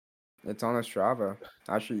 It's on a Strava.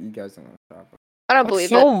 Actually, you guys don't know Strava. I don't That's believe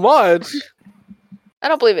so it. much. I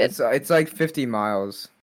don't believe it. It's like 50 miles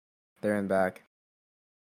there and back.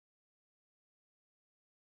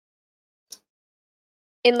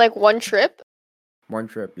 In like one trip? One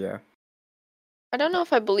trip, yeah. I don't know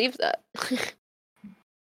if I believe that.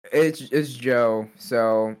 It's Joe,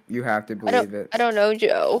 so you have to believe it. I don't know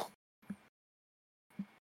Joe.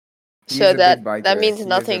 He's So a that big that biker. means He is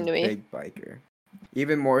nothing a to me. Big biker,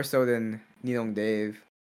 even more so than Ninong Dave,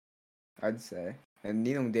 I'd say. And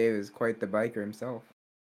Ninong Dave is quite the biker himself.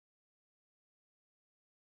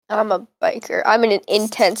 I'm a biker. I'm an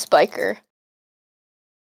intense biker.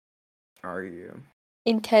 Are you?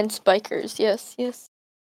 Intense bikers, yes.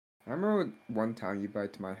 I remember one time you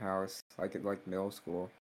biked to my house, like at like middle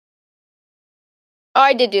school. Oh,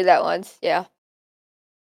 I did do that once, yeah.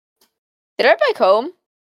 Did I bike home?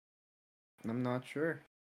 I'm not sure.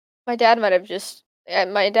 My dad might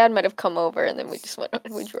have come over and then we just went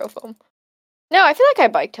and we drove home. No, I feel like I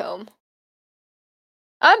biked home.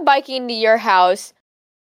 I'm biking to your house.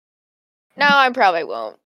 No, I probably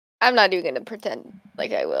won't. I'm not even gonna pretend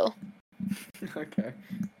like I will. Okay.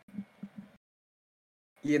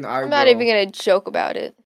 Ian, I I'm not even gonna joke about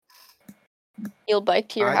it. You'll bike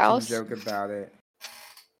to your house? I can joke about it.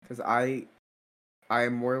 Because I I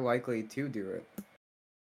am more likely to do it.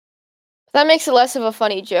 That makes it less of a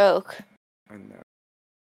funny joke. I know.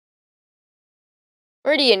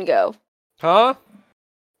 Where'd Ian go? Huh?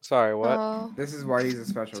 Sorry, what? Oh, This is why he's a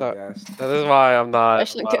special So- guest. This is why I'm not.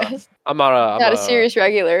 special guest. I'm not Not a serious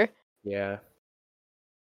regular. Yeah.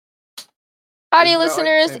 Howdy, Isn't that, like,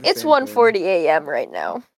 listeners. saying the It's same thing? 1:40 a.m. right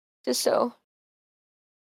now. Just so.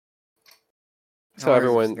 So How long is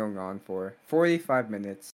everyone, this going on for? 45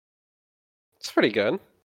 minutes. it's pretty good.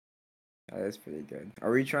 That is pretty good.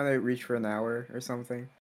 Are we trying to reach for an hour or something?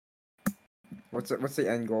 What's the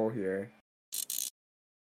end goal here?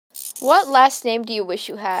 What last name do you wish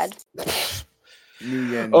you had?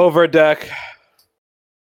 Nguyen. Overdeck.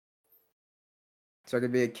 So I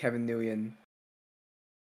could be a Kevin Nguyen.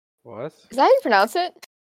 What? Is that how you pronounce it?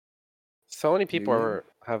 So many people Nguyen?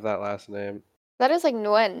 have that last name. That is like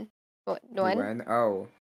Nguyen. Nguyen? Nguyen? Oh.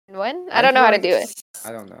 Nguyen? I don't know how to do it.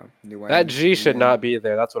 I don't know. Nguyen. That G should Nguyen, not be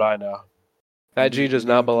there. That's what I know. That G does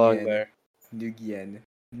not belong Nguyen, there. Nguyen.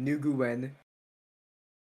 Nguyen.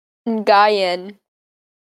 Nguyen.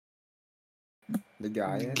 The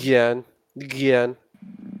guy. Gian.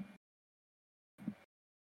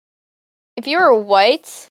 If you were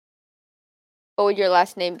white, what would your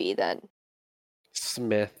last name be then?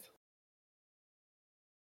 Smith.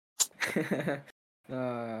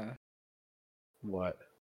 uh, What?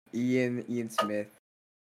 Ian Smith.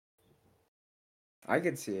 I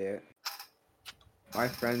could see it. My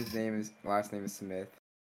friend's last name is Smith,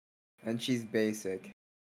 and she's basic.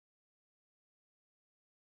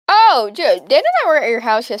 Oh, Joe, Dana and I were at your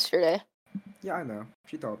house yesterday. Yeah, I know.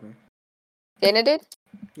 She told me. Dana did?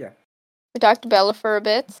 Yeah. We talked to Bella for a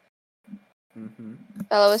bit. Mm-hmm.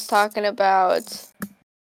 Bella was talking about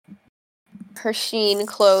her Shein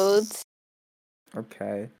clothes.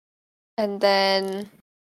 Okay. And then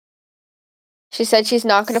she said she's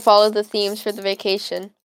not going to follow the themes for the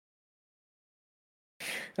vacation.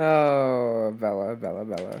 Oh,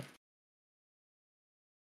 Bella.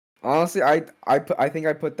 Honestly, I think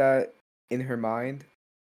I put that in her mind,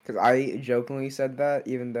 because I jokingly said that,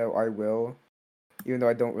 even though I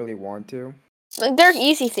don't really want to. Like, they're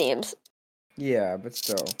easy themes. Yeah, but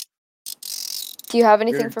still, Do you have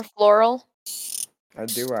anything You're- for floral? I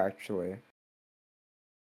do actually. I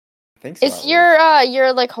think so. Is at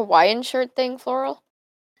your like Hawaiian shirt thing floral?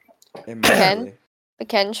 least. It might Ken? be. The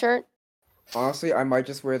Ken shirt? Honestly, I might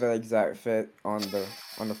just wear that exact fit on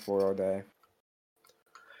the floral day.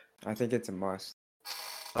 I think it's a must.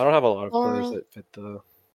 I don't have a lot of Floral. clothes that fit the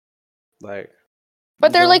like. But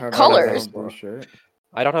You they're don't like have a colors. blue shirt.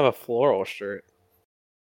 I don't have a floral shirt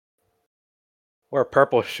or a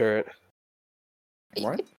purple shirt.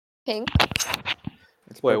 What? Pink.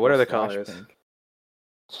 It's Wait, what are the purple slash colors? pink.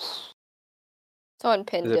 Someone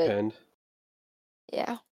pinned Is it it. pinned?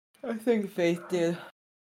 Yeah. I think Faith did.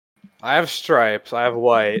 I have stripes. I have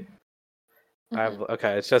white. I Mhm. have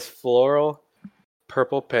okay. It's just floral,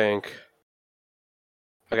 purple, pink.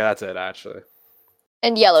 Okay, that's it actually.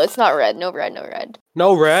 And yellow. It's not red. No red. No red.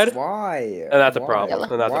 No red, Why? and that's a Why?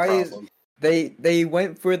 problem. And that's Why a is problem. they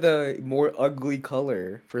went for the more ugly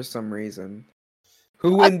color for some reason?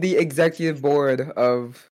 Who What? in the executive board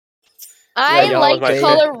of I yellow like is my the favorite.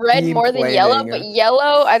 color red Team more than yellow, but planning.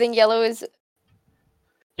 yellow, I think yellow is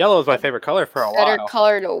Yellow is my favorite color for a better while.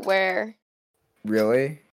 color to wear.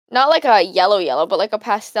 Really? Not like a yellow, but like a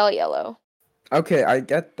pastel yellow. Okay, I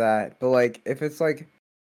get that, but like if it's like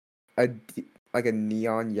like a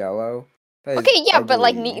neon yellow, that is Okay, yeah, but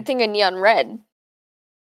like ugly. think of neon red.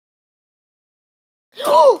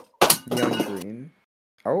 Neon green.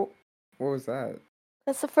 Oh, what was that?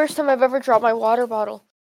 That's the first time I've ever dropped my water bottle.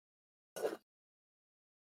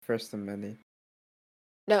 First of many.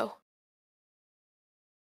 No.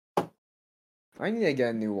 I need to get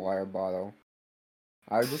a new water bottle.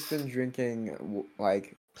 I've just been drinking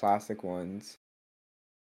like classic ones.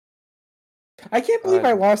 I can't believe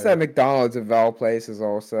I lost that McDonald's of all places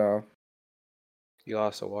also. You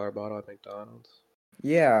lost a water bottle at McDonald's.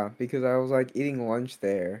 Yeah, because I was like eating lunch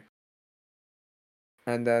there.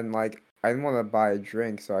 And then like I didn't want to buy a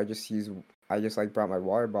drink, so I just like brought my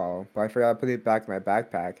water bottle, but I forgot to put it back in my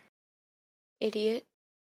backpack. Idiot.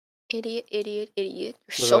 Idiot. You're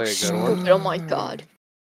Was so it like a good one? stupid. Oh my god.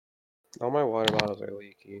 All my water bottles are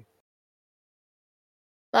leaky.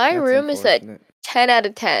 My That's room is a unfortunate. 10 out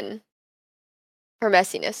of 10 for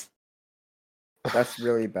messiness. That's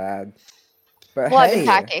really bad. But Well, hey.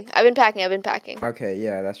 I've been packing. Okay,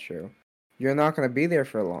 yeah, that's true. You're not gonna be there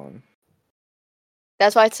for long.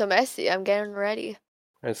 That's why it's so messy. I'm getting ready.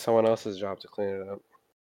 It's someone else's job to clean it up.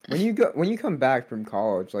 When you come back from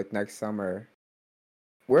college, like next summer,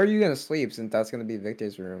 where are you gonna sleep since that's gonna be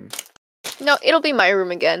Victor's room? No, it'll be my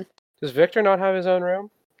room again. Does Victor not have his own room?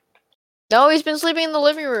 No, he's been sleeping in the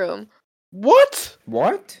living room. What?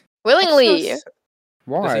 What? Willingly.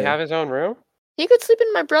 Why? Does he have his own room? He could sleep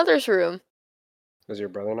in my brother's room. Does your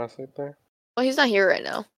brother not sleep there? Well, he's not here right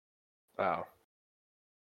now. Oh.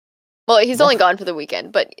 Well, he's What? only gone for the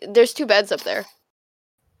weekend, but there's 2 beds up there.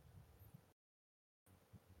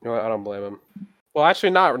 You know what? I don't blame him. Well, actually,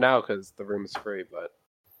 not now because the room's free, but.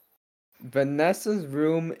 Vanessa's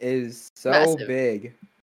room is so Massive. big.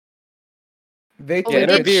 Victor, Well, we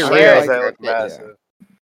it'd did be share real it as they for a look bit. massive.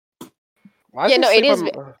 Why Yeah, does no, he it is.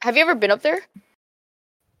 sleep on- Have you ever been up there,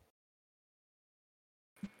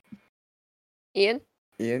 Ian?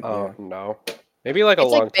 Ian, Oh, yeah. no. Maybe like a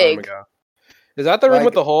It's, like, long time big. ago. Is that the room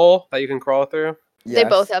with Like- the hole that you can crawl through? They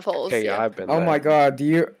both Yes. have holes. Okay, yeah, Yeah. I've been Oh there. my god, do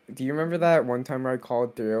you remember that one time I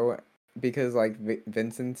called through because like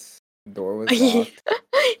Vincent's door was locked?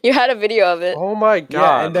 You had a video of it Oh my god.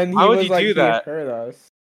 Yeah, and then he Why would was you like do he that? heard us.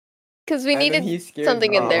 because we And then he needed scared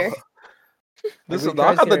something in me. there. This We is tried knock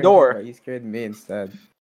on the scaring him, door. but he scared me instead.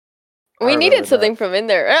 I We remember needed something that. from in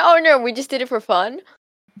there. Oh no, we just did it for fun.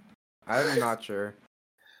 I'm not sure.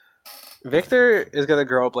 Victor is gonna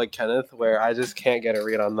grow up like Kenneth, where I just can't get a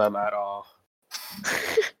read on them at all.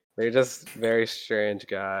 They're just very strange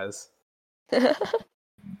guys.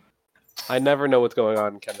 I never know what's going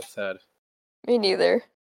on in Kenneth's head. Me neither.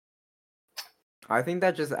 I think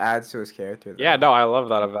that just adds to his character. Though. Yeah, no, I love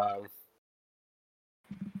that about him.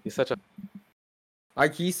 He's such a.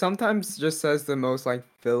 Like he sometimes just says the most like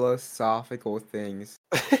philosophical things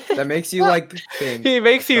that makes you Well, like think. He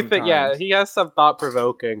makes you think. Yeah, sometimes. he has some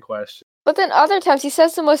thought-provoking questions. But then other times he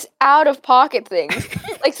says the most out of pocket things.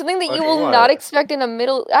 Like something that you Like will what? not expect in a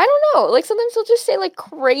middle. I don't know. Like sometimes he'll just say like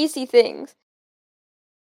crazy things.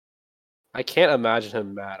 I can't imagine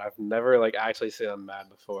him mad. I've never like actually seen him mad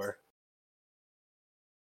before.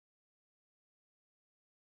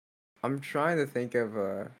 I'm trying to think of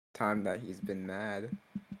a time that he's been mad.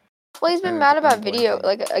 Well, he's been And mad I'm about video, blanking.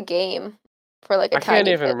 like a game, for like a I can't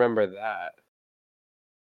tiny even bit. remember that.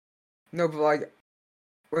 No, but like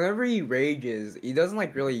whenever he rages, he doesn't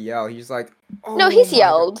like really yell. He's like, oh, No, he's my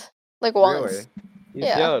yelled like God. once. Really? He's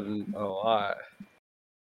Yeah. yelled a lot.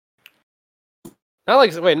 Not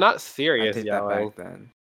like wait, not I serious take yelling. that back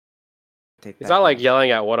then. Take He's that not like back. yelling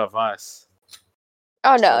at one of us.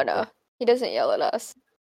 Oh no, So- no, he doesn't yell at us.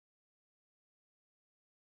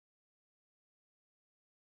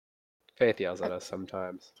 Faith yells at us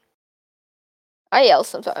sometimes. I yell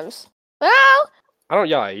sometimes. Well, I don't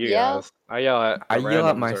yell at you Yeah. guys. I yell at I the yell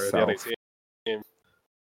at randoms or the other myself. team.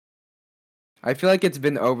 I feel like it's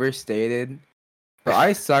been overstated, but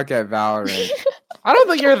I suck at Valorant. I don't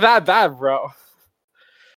think you're that bad, bro.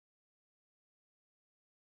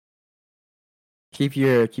 Keep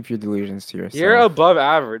your delusions to yourself. You're above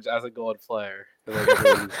average as a gold player.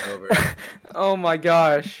 Over. Oh my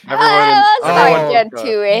gosh. Everyone in- let's not everyone- get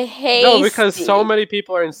too hasty. No, because so many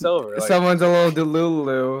people are in silver. Like, Someone's a little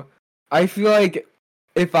delulu. I feel like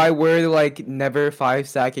if I were to like never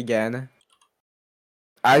 5-stack again,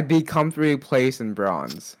 I'd be comfortably placed in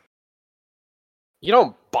bronze. you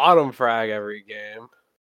don't bottom frag every game.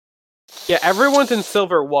 Yeah, everyone's in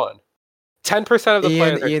silver 1. 10% of the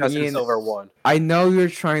players are just in silver 1. I know you're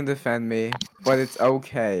trying to defend me, but it's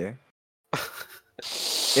okay.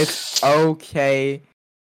 It's okay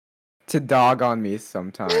to dog on me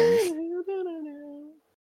sometimes.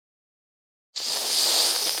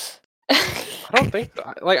 I don't think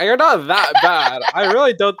that. Like, you're not that bad. I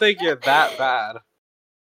really don't think you're that bad.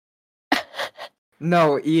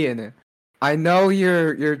 No, Ian. I know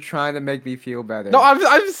you're trying to make me feel better. No, I'm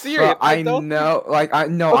serious. But I don't know, like I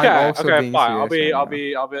know, Okay, I'm also okay, being fine. serious. I'll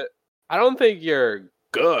be. I don't think you're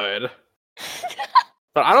good,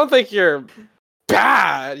 but I don't think you're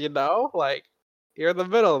bad. You know, like you're in the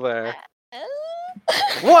middle there.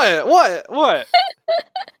 What?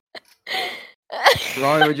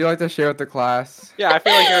 Ronnie, would you like to share with the class? Yeah, I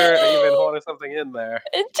feel like you're even holding something in there.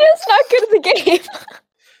 It's just not good at the game.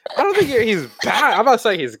 I don't think he's bad. I'm not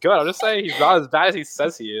saying he's good. I'm just saying he's not as bad as he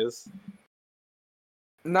says he is.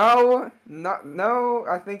 No.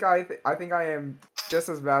 I think I am just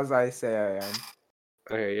as bad as I say I am.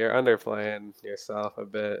 Okay, you're underplaying yourself a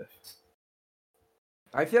bit.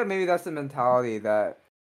 I feel like maybe that's the mentality that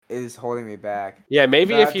is holding me back. Yeah,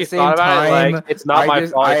 maybe But if at you the same thought about it, time, like it's not my fault.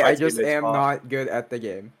 It's my I just teammates' am fault. not good at the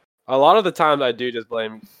game. A lot of the times I do just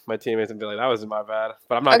blame my teammates and be like, "That wasn't my bad,"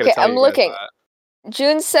 but I'm not gonna Okay, tell I'm you guys looking. that.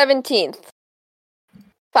 June 17th.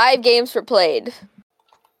 5 games were played.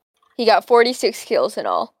 He got 46 kills in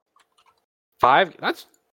all. 5? That's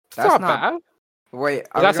not bad. Wait, Is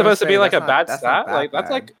that supposed to be like a bad stat? Like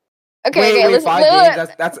that's like Okay, listen. 5 games.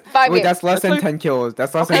 That's 5 games. that's less That's than 10 kills.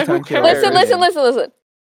 That's less Okay, than 10 who kills. cares? Listen.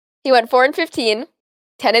 He went 4-15,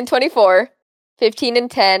 10-24, 15-10, 15 and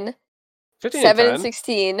 10.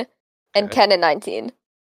 7-16, and Okay. 10-19.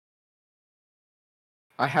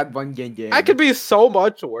 I had one game. I could be so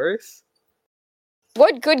much worse.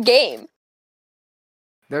 What good game?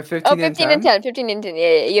 They're 15 and 15 10. and 10. 15 and 10.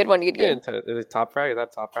 Yeah, you had one good 15 game. and 10. Is it top frag? Is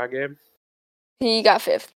that top frag game? He got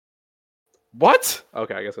 5th. What?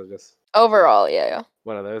 Okay, I guess it was just Overall, yeah.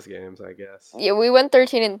 one of those games, I guess. Yeah, we went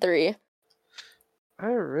 13-3. I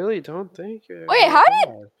really don't think. Wait, how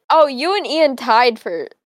did? Oh, you and Ian tied for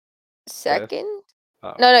 2nd?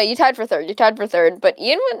 Oh. No, you tied for 3rd. You tied for 3rd, but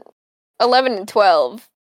Ian went 11-12.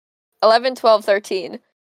 11, 12, 13.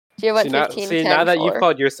 You went 15, 10, now that 4. you've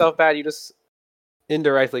called yourself bad, you just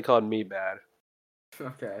indirectly called me bad.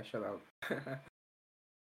 Okay, shut up.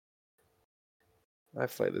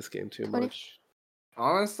 I've played this game too 20. much.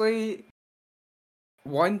 Honestly,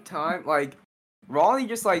 one time, like, Raleigh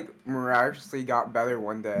just, like, miraculously got better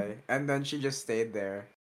one day, and then she just stayed there.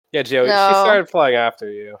 Yeah, Joey, No. she started playing after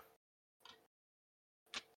you.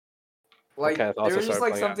 Like, Kenneth there also was just, started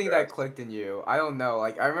like, playing something after that us. clicked in you. I don't know.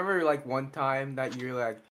 Like, I remember, like, one time that you're,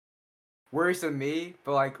 like, worse than me,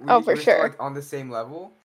 but, like, Oh, for we're still, sure. like, on the same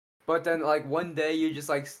level. But then, like, one day you just,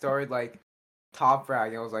 like, started, like, top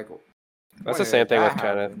frag, and I was like, That's when the same did thing with that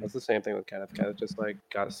Kenneth. happen? That's the same thing with Kenneth. Kenneth just like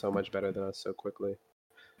got so much better than us so quickly.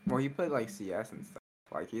 Well, he played, like, CS and stuff.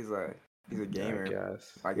 Like, he's a gamer. I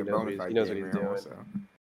guess. Like, He a knows bona fide he knows what he's gamer, doing.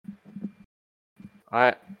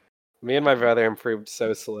 also. Me and my brother improved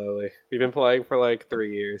so slowly. We've been playing for like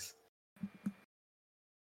 3 years.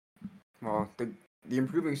 Well, the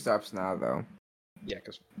improving stops now, though. Yeah,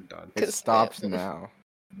 because we're done. It stops now.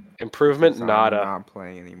 Improvement, Since I'm nada. not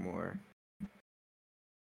playing anymore.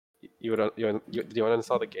 Do you want to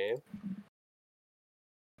install the game?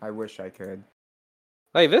 I wish I could.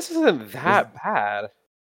 Like, this isn't that bad.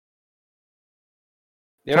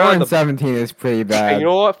 17 is pretty bad. You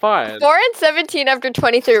know what? Fine. 4-17 after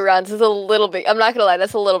 23 rounds is a little bit. I'm not gonna lie,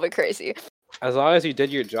 that's a little bit crazy. As long as you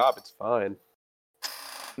did your job, it's fine.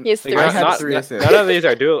 He has Like, 3 I assists. had 3 assists. None of these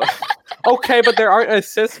are dual. Okay, but there aren't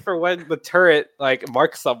assists for when the turret like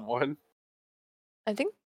marks someone. I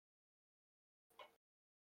think.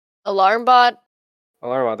 Alarm bot.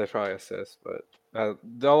 Alarm bot, there's probably assists, but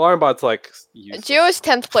the alarm bot's like useless. Gio is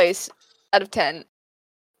 10th place out of 10.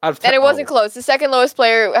 Out of 10 And it wasn't close. The second lowest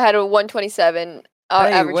player had a 127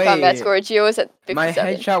 average combat score. Gio was at 57. My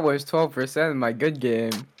headshot was 12% in my good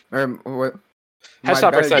game. Or what?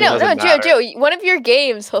 Headshot percentage No, doesn't matter. Gio, one of your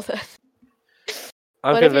games. Hold on.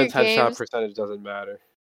 I'm One of your convinced headshot games- percentage doesn't matter.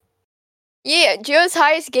 Yeah, Gio's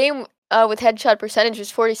highest game with headshot percentage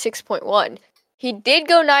was 46.1. He did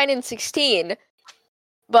go 9-16, That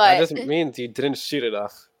but just means you didn't shoot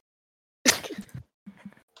enough.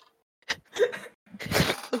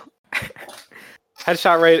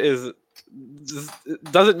 Headshot rate is just it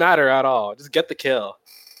doesn't matter at all. Just get the kill.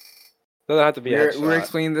 Doesn't have to be a headshot. We're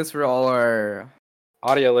explaining this for all our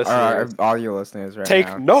Audio listeners. audio listeners right Take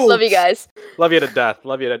now. notes. love you guys. Love you to death.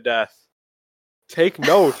 Love you to death. Take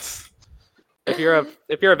notes. If you're an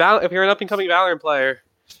up and coming Valorant player,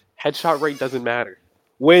 headshot rate doesn't matter.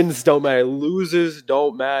 Wins don't matter. Loses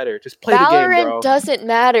don't matter. Just play the game, Valorant bro. doesn't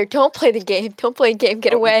matter. Don't play the game. Don't play the game.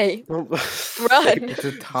 Get away. Run. It's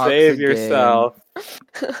a toxic Save yourself.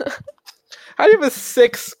 How do you have a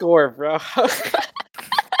 6 score, bro?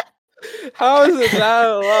 How is it that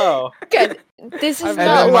low? Guys, this is And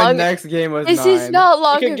not then my long. next game was This 9. is not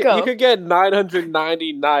long You ago. could get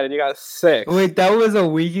 999 and you got 6. Wait, that was a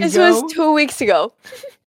week ago? This was 2 weeks ago.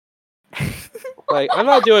 Like, I'm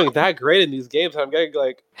not doing that great in these games. I'm getting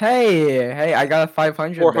like, Hey, I got a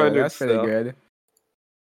 500 there. 400 That's pretty still. good.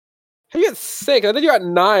 how you get 6? I think you got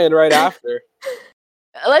 9 right after.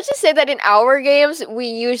 Let's just say that in our games, we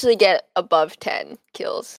usually get above 10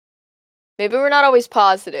 kills. Maybe we're not always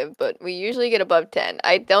positive, but we usually get above 10.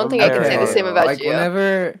 I don't think I can say the same about like, you.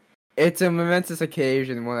 whenever it's a momentous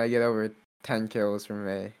occasion when I get over 10 kills from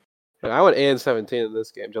me. I went AN17 in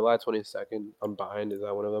this game, July 22nd. I'm behind. Is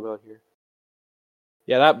that one of them out here?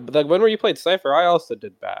 Yeah, that like when were you played Cypher? I also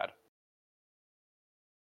did bad.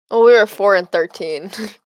 Well, we were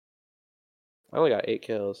 4-13. I only got 8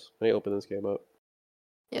 kills. Let me open this game up.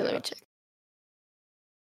 Yeah, let me check.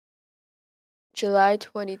 July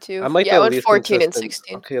 22. I'm like yeah, the I went least 14 and consistent-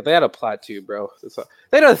 16. Okay, they had a Pt2, bro.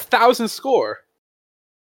 They had 1,000 score.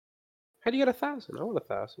 How do you get 1,000? I want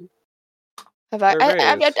 1,000. Have I? They're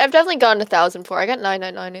I've raised. definitely gone 1,000 before. I got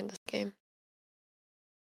 999 in this game.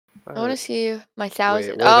 I want to Alright. see my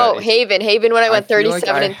 1,000. what is that? Oh, Haven. Haven when I went feel 37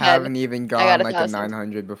 like and I 10. haven't even got gone like a 1,000.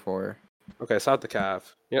 900 before. Okay, stop the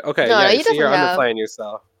calf. Yeah. Okay. No, Yeah. you See, you're definitely have. underplaying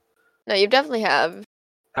yourself. No, you definitely have.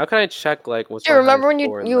 How can I check like what's Do you my remember highest when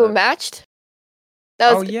score in you that? matched?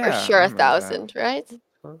 That Oh was for yeah, sure I a remember that. 1,000, right?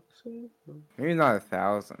 Maybe not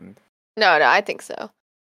 1,000. No, I think so.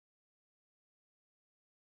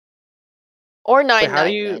 Or Wait, how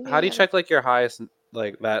do 999. you check like your highest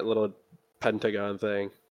like that little pentagon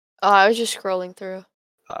thing? Oh, I was just scrolling through.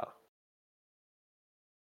 Oh,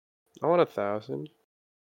 I want 1,000.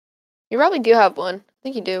 You probably do have one. I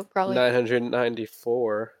think you do, probably.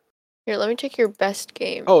 994. Here, let me check your best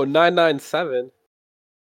game. Oh, 997.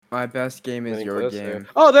 My best game is Getting your closer. game.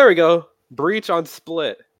 Oh, there we go. Breach on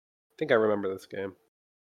split. I think I remember this game.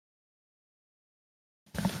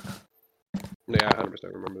 Yeah, I 100%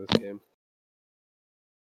 remember this game.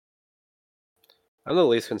 I'm the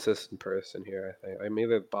least consistent person here, I think. I'm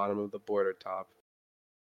either bottom of the board or top.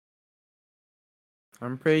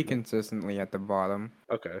 I'm pretty consistently at the bottom.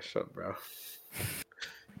 Okay, shut up, bro.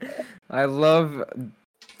 I love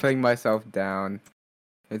putting myself down.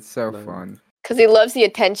 It's so No. fun. Because he loves the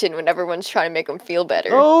attention when everyone's trying to make him feel better.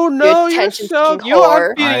 Oh no, you're attention-seeking so you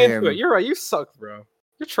are whore. feeding I into it. am- You're right. You suck, bro.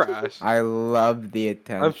 You're trash. I love the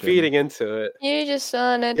attention. I'm feeding into it. You just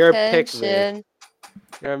want You're a pick me. attention.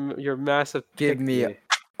 You're massive. Give pick me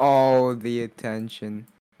all the attention.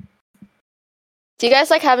 Do you guys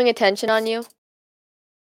like having attention on you?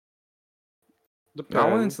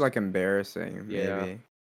 Not when it's Depends. like embarrassing, Yeah. maybe.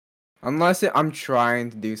 Unless I'm trying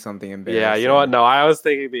to do something embarrassing. Yeah, you know what? No, I was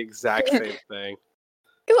thinking the exact same thing.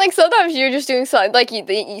 'Cause, like sometimes you're just doing something like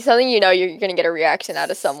something you're gonna get a reaction out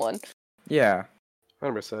of someone. Yeah.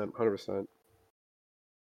 100%. 100%.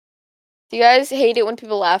 Do you guys hate it when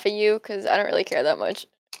people laugh at you? Because I don't really care that much.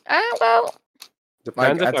 Well,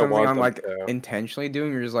 Depends Like if at I something want I'm them like to. intentionally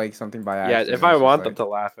doing, or just like something by Yeah, accident. if I it's just want them like- to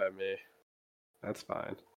laugh at me, that's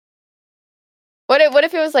fine. what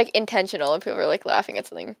if it was like intentional and people were like laughing at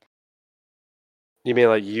something? You mean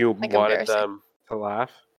like you Like wanted embarrassing. them to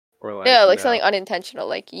laugh, or like No, like no? something unintentional.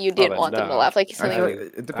 Like you didn't then want them to no. laugh. Like I something. feel like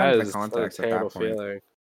it That depends on is the context a at terrible that point. feeling.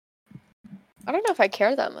 I don't know if I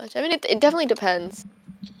care that much. I mean, it definitely depends.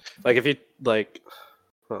 Like if you like,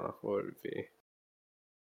 what would it be?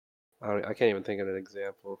 I can't even think of an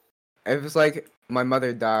example. If it's like my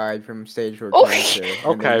mother died from stage 4 Oh. cancer. and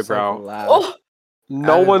Okay, they just, like, bro. laugh, Oh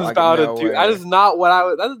No is, one's like, about no to do. That way. is not what I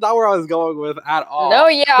was. That is not where I was going with at all. no,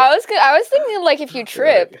 yeah, I was thinking like if you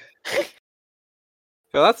trip.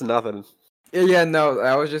 Yo, that's nothing. Yeah, no,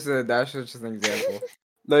 that's just an example.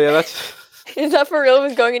 No, yeah, that's. Is that for real? It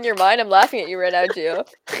was going in your mind? I'm laughing at you right now, Gio.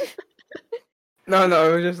 No,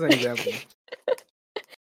 it was just an example.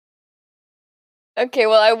 Okay,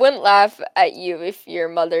 well, I wouldn't laugh at you if your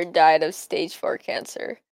mother died of stage 4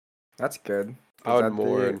 cancer. That's good. I would That'd be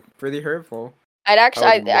mourn. pretty hurtful. I'd actually,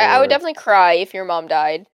 I would I would mourn. definitely cry if your mom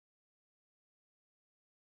died.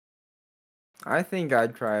 I think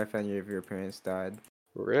I'd cry if any of your parents died.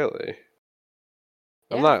 Really?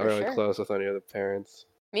 I'm Yeah, not for really sure. close with any of the parents.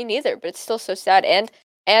 Me neither, but it's still so sad.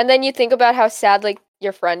 And then you think about how sad like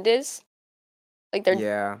your friend is, like their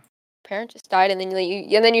Yeah. parent just died, and then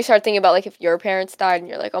you start thinking about like if your parents died, and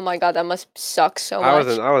you're like, oh my god, that must suck so I much.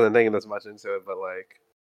 wasn't thinking this much into it, but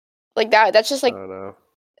Like that. That's just I like don't know.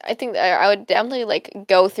 I think that I would definitely like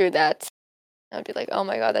go through that. I'd be like, oh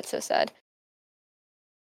my god, that's so sad.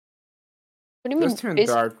 What do you mean? This turned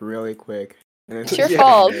busy? dark really quick. And It's your because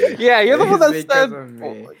fault. of me. Yeah, you're the one that It's because said. of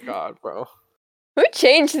Oh me. my god, bro. Who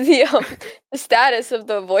changed the status of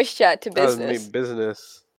the voice chat to That was business? me.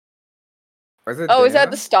 Business. Was it Oh, was that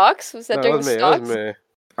Dan? the stocks? Was that No, it during was the me. It stocks? was me.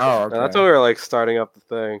 Oh, okay. No, that's when we were like starting up the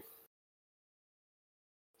thing.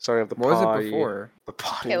 Starting up the What was pod. it before? The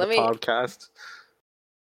pod. Okay, The let me- podcast.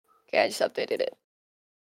 Okay, I just updated it.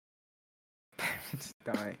 It's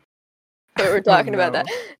dying. Okay, we're talking about no.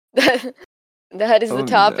 that. That is the Oh,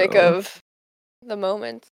 topic no. of the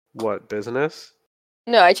moment. What business?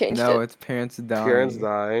 No, I changed No, it. it's parents dying. Parents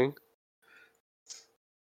dying.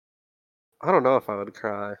 I don't know if I would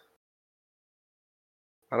cry.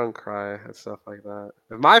 I don't cry at stuff like that.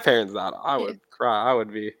 If my parents died, I would cry. I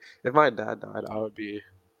would be. If my dad died, I would be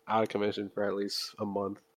out of commission for at least a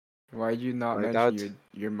month. Why'd you not Like, mention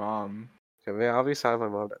your mom? I mean, I'll be sad if my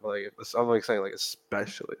mom died. Like, I'm like saying, like,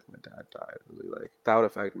 especially if my dad died, like that would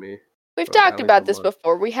affect me. We've for, like, talked at least about a this month.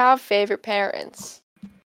 before. We have favorite parents.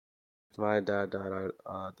 If my dad died,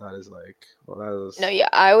 that is like, well, that is. No, yeah,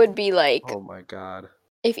 I would be like, Oh my god.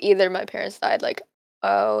 if either of my parents died, like,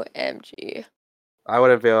 OMG. I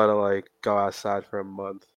wouldn't be able to like go outside for a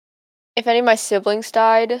month. If any of my siblings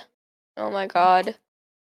died, oh my god.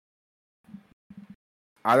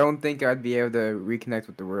 I don't think I'd be able to reconnect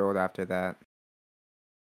with the world after that.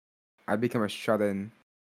 I'd become a shut-in.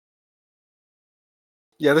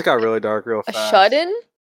 Yeah, this got really dark real A fast. shut-in?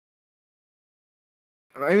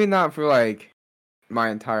 Maybe not for like my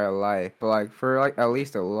entire life, but like for like at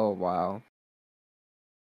least a little while.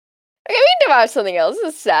 Okay, we can talk about something else.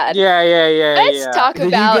 This is sad. Yeah. Let's talk Did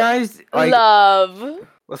about you guys like? love.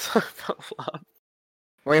 Let's talk about love.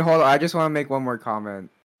 Wait, hold on. I just want to make one more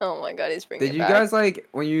comment. Oh my god, he's bringing Did it you back. guys like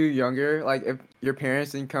when you were younger, like if your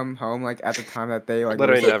parents didn't come home like at the time that they like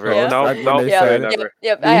Literally were never. Yeah. supposed, No, like, no, when they yeah, said, never.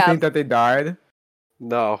 Yep, do I you have. think that they died?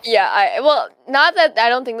 No. Yeah, well, not that I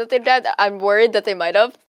don't think that they died. I'm worried that they might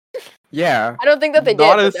have. Yeah. I don't think that they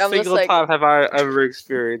Not did. a But I'm just single like, time have I ever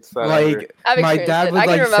experienced that. Ever. Like I've my experienced dad it. would I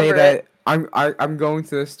can like say remember that it. I'm going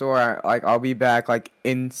to the store, like I'll be back like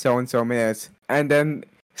in so and so minutes, and then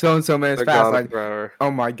so and so minutes They're fast, gone like forever. oh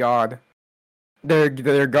my god, they're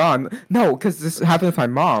gone. No, because this happened with my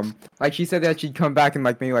mom. Like she said that she'd come back in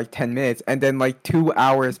like maybe like 10 minutes, and then like 2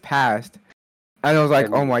 hours passed, and I was like,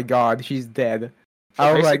 And- oh my god, she's dead. I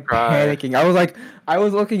I was used to like cry. panicking. I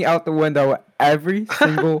was looking out the window every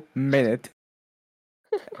single minute.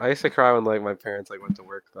 I used to cry when like my parents like went to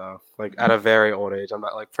work though. Like at a very old age. I'm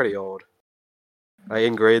not like pretty old. Like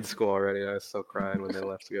in grade school already. I was still crying when they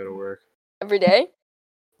left to go to work. Every day.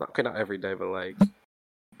 Okay, not every day, but like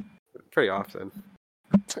pretty often.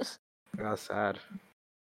 I was sad.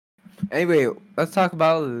 Anyway, let's talk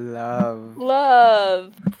about love.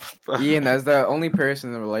 Love. Ian, as the only person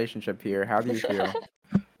in the relationship here, how do you feel?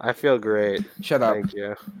 I feel great. Shut up. Thank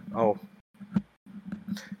you. Oh.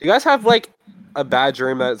 You guys have like a bad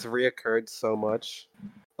dream that's reoccurred so much?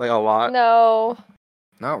 Like a lot? No.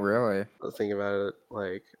 Not really. Let's think about it.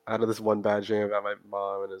 Like, I had this one bad dream about my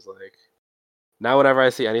mom, and it's like, now whenever I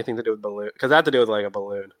see anything to do with balloon, because that had to do with like a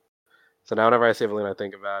balloon. So now whenever I see a balloon, I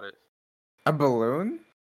think about it. A balloon?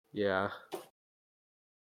 Yeah.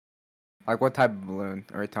 Like what type of balloon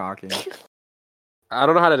are we talking? I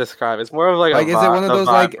don't know how to describe it. It's more of like Like a is it one of a those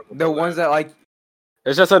vibe like of a the balloon. ones that like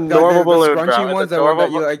It's just a normal the balloon, scrunchy bro. ones, It's a the one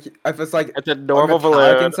that normal, you like if it's like it's a normal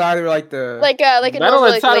metallic balloon. inside or like the Like a Metal normal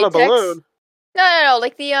like inside of a latex. balloon. No.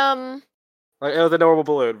 Like the Like it was a normal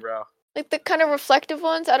balloon, bro. like the kind of reflective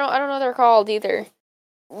ones. I don't know what they're called either.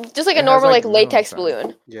 Just like It a has, normal like, like metal latex inside.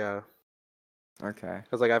 balloon. Yeah. Okay.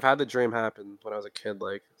 Because like I've had the dream happen when I was a kid,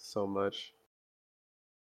 like so much.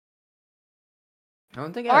 I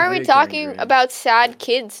don't think Why are we talking about sad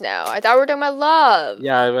kids now? I thought we were talking about love.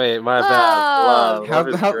 Yeah, wait, my bad. Love. Love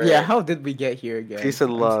is great. How did we get here again? Peace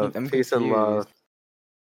and love. I'm Peace and love. confused.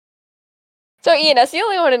 So Ian, as the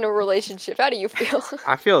only one in a relationship, how do you feel?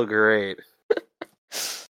 I feel great.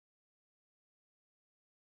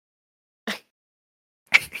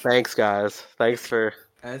 Thanks, guys. Thanks for.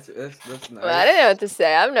 That's nice. Well, I didn't know what to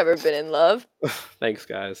say. I've never been in love. Thanks,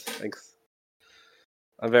 guys. Thanks.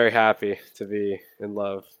 I'm very happy to be in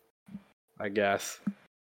love. I guess.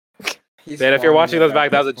 He's Dana, if you're fawning watching at those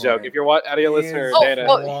back, this that was a joke. point. If you're audio He listener, is-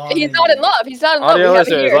 Dana. He's not in love. He's not in love. Audio We have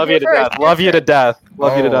it listeners, here. love you to Here death. first. Love you to death.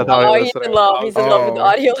 Love you to death, Oh. audio Oh, he's listeners. in love. He's in love with the Oh.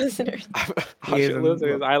 audio listeners. He is Audio in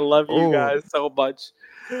listeners, love. I love you Oh. guys so much.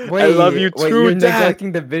 Wait, I love you wait, to you're death.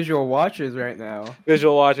 neglecting the visual watchers right now.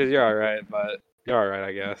 Visual watchers, you're alright, but you're alright,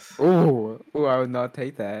 I guess. Ooh, I would not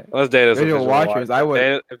take that. Unless Dana's a Visual visual watchers, watcher. I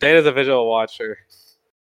would- If Dana's a visual watcher,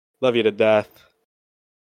 love you to death.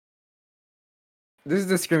 This is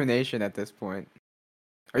discrimination at this point.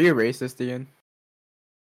 Are you a racist, Ian?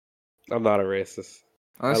 I'm not a racist.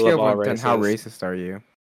 On I a scale love all of 1 to 10, how races. racist are you?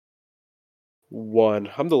 1.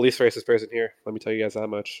 I'm the least racist person here. Let me tell you guys that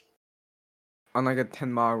much. On like a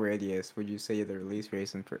 10-mile radius, would you say you're the least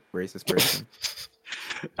racist person?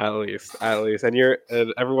 At least.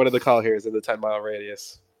 And everyone in the call here is in the 10-mile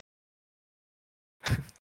radius.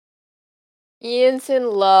 Ian's in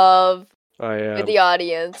love I am. with the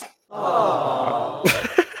audience.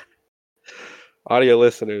 Audio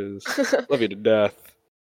listeners, love you to death.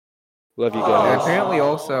 Love you And guys. apparently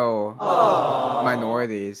also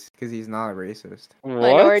minorities, because he's not a racist. What?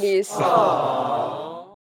 Minorities.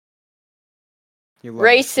 You love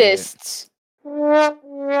to see it. Racists. I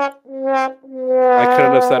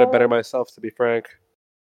couldn't have said it better myself, to be frank.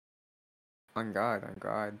 On God, on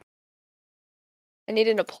God. I need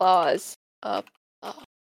an applause.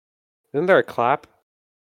 Isn't there a clap?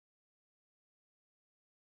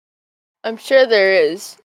 I'm sure there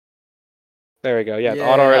is. There we go. Yeah, Yay.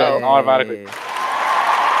 automatically. That's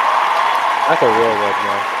a real one,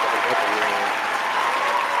 man. That's a real one.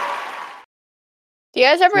 Do you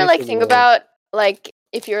guys ever Yes, like it think will. about like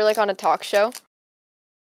if you're like on a talk show?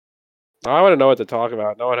 I wouldn't know what to talk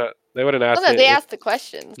about. They wouldn't ask Well, no, me. they if ask the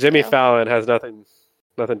questions. Jimmy you know? Fallon has nothing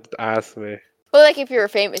to ask me. But like if you were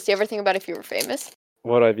famous, do you ever think about if you were famous?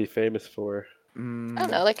 What would I be famous for? I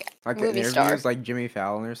don't know, like Like movie interviews star. like Jimmy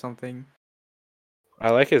Fallon or something. I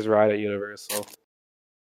like his ride at Universal.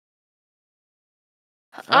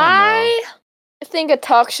 I think a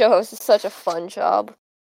talk show host is such a fun job.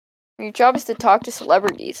 Your job is to talk to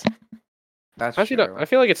celebrities. That's Actually, true. I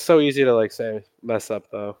feel like it's so easy to like say mess up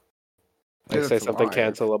though. Like Because say it's something live.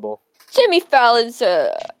 cancelable. Jimmy Fallon's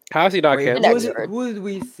How is he not Wait, canceled? who did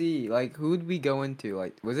we see? Like, who did we go into?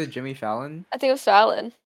 Like, was it Jimmy Fallon? I think it was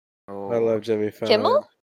Fallon. Oh, I love Jimmy Fallon. Kimmel?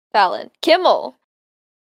 Fallon. Kimmel.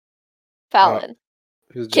 Fallon.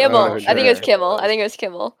 Who's Kimmel. who I think it was Jimmy Kimmel. I think it was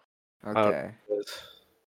Kimmel. Okay.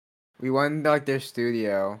 We went like their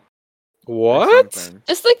studio. or What? something.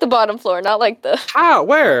 Just like the bottom floor, not like the How?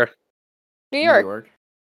 Where? New New York. York.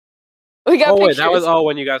 We got Oh wait, pictures. that was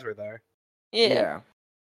when you guys were there. Yeah.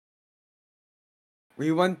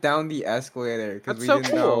 We went down the escalator because That's we so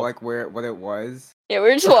didn't know cool. like what it was. Yeah, we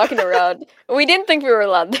were just walking around. We didn't think we were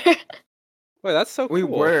allowed there. Wait, that's so cool. We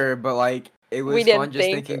were, but like it was We didn't fun just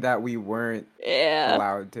think- thinking that we weren't Yeah.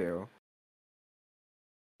 allowed to.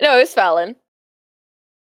 No, it was Fallon.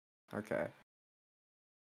 Okay.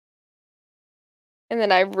 And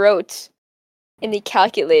then I wrote in the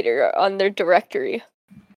calculator on their directory.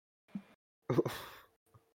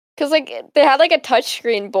 Cause like they had like a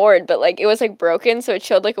touchscreen board, but like it was like broken, so it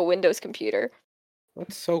showed like a Windows computer.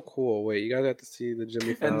 That's so cool. Wait, you guys got to see the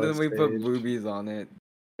Jimmy Fallon And then we put stage. boobies on it.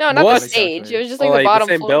 No, not What? the stage. It was just Oh, like the bottom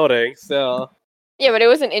same floor. building. Still. Yeah, but it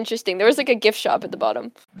wasn't interesting. There was like a gift shop at the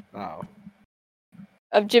bottom Oh.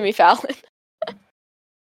 of Jimmy Fallon.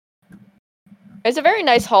 It's a very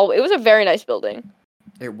nice hall. It was a very nice building.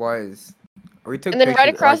 It was. We took And then right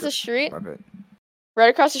pictures, across like, the street, of it. right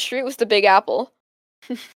across the street was the Big Apple.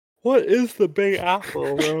 What is the Big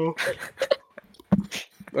Apple, bro?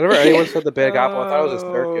 Whenever anyone said the Big Apple, I thought it was a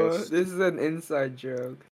circus. This is an inside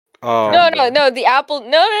joke. Oh. No, the Apple.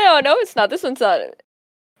 No, it's not. This one's not.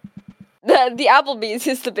 The Applebee's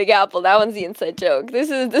is the Big Apple. That one's the inside joke. This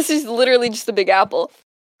is literally just the Big Apple.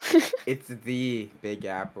 It's the Big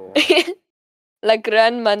Apple. La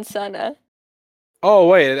Gran Manzana. Oh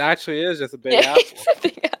wait, it actually is just a Big Apple. It's a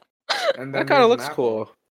Big Apple. And That then kind of there's looks an apple.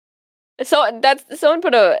 cool. So someone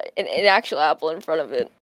put an actual apple in front of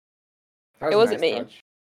it. That was It a wasn't nice me. touch.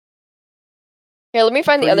 Here, let me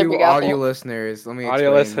find For the other you Big audio Apple. listeners, let me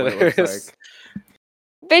Audio explain what it looks listeners. like.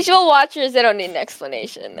 Visual watchers, they don't need an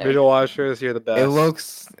explanation. Visual watchers, you're the best.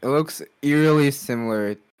 It looks eerily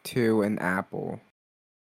similar to an apple.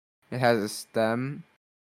 It has a stem,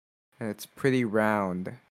 and it's pretty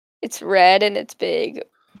round. It's red and it's big.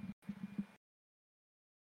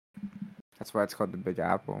 That's why it's called the Big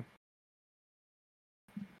Apple.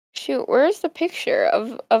 Shoot, where's the picture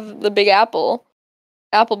of the Big Apple?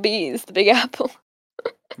 Applebee's, the Big Apple.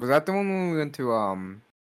 Was that the one when we went to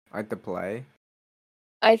like the play?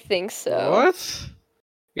 I think so. What?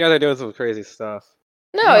 You guys are doing some crazy stuff.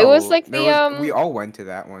 No, it was like there the We all went to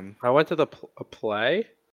that one. I went to a play.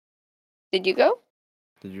 Did you go?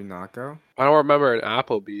 Did you not go? I don't remember an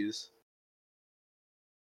Applebee's.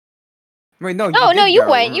 Wait, no. Oh no, did you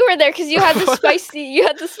go. went. You were there because you had the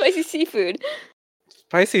spicy seafood.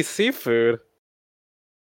 Spicy seafood.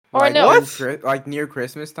 Or Like, no. What? Like near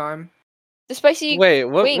Christmas time. The spicy Wait,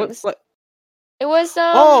 what? wings. What? It was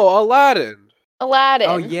Oh, Aladdin. Aladdin.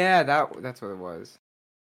 Oh yeah, that's what it was.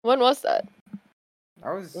 When was that?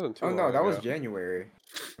 That was. Wasn't too Oh no, long that was ago. January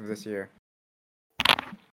of this year.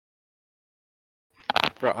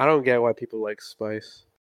 Bro, I don't get why people like spice.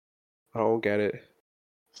 I don't get it.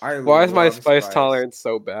 I Why is my love spice tolerance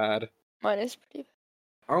so bad? Mine is pretty.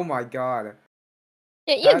 Oh my god.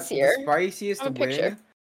 Yeah, Ian's That's here. the spiciest I have a picture. win.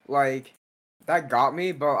 Like that got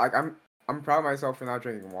me, but like I'm proud of myself for not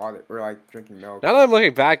drinking water or like drinking milk. Now that I'm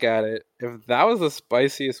looking back at it, if that was the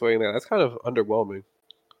spiciest wing there, that's kind of underwhelming.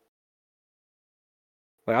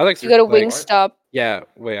 Like I like You go to like, Wingstop. Yeah,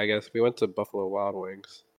 wait, I guess we went to Buffalo Wild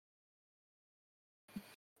Wings.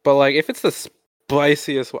 But like if it's the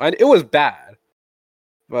spiciest one, it was bad.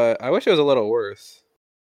 But I wish it was a little worse.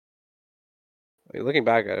 Like, looking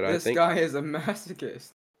back at it, I This think guy is a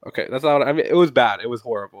masochist. okay, that's not what I mean. It was bad. It was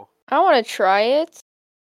horrible. I want to try it.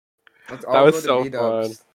 Let's That all was go to so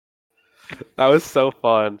B-dubs. That was so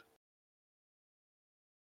fun.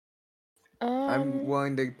 I'm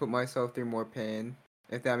willing to put myself through more pain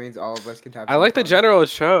if that means all of us could have. I some like the fun. General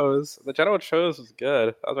Cho's. The General Cho's was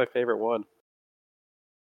good. That was my favorite one.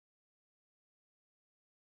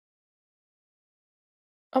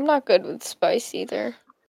 I'm not good with spice either.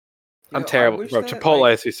 You I'm know, I terrible. wish Bro, that, Chipotle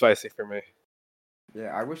like- is too spicy for me.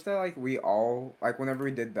 Yeah, I wish that like we all like whenever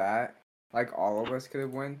we did that, like all of us could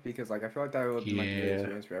have went because like I feel like that would have been like a good Yeah.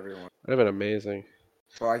 experience for everyone. That'd have been amazing.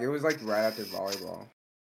 But like it was like right after volleyball.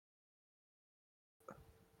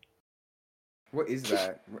 What is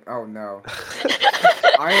that? Oh no.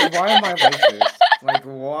 Why am I like this? Like,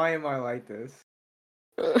 why am I like this?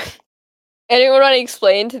 Anyone want to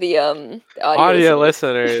explain to the Audio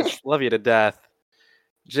listeners? listeners, love you to death.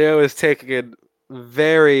 Joe is taking a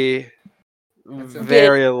very, That's a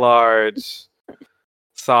very large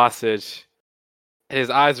sausage. His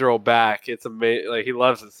eyes roll back. It's amazing. Like, he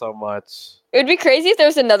loves it so much. It would be crazy if there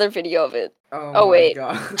was another video of it. Oh my wait.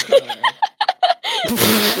 God.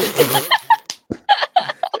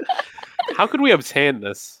 How could we obtain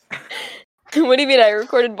this? What do you mean? I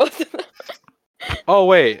recorded both of them. Oh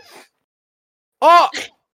wait. Oh.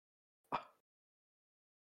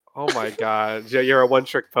 Oh my God, Joe, you're a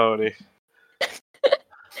one-trick pony.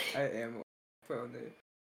 I am phony.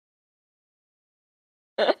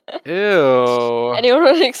 Ew. Anyone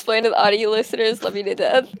want to explain to the audio listeners? Love you to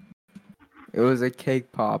death. It was a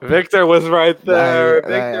cake pop. Victor was right there.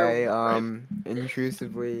 I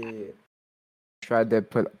intrusively tried to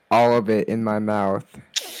put all of it in my mouth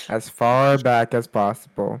as far back as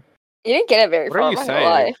possible. You didn't get it very What far. are you I'm not gonna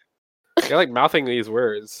lie. saying? You're like mouthing these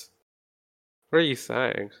words. What are you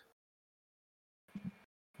saying?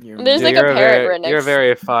 There's like a parrot right next. You're a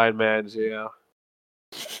very fine man, Gio.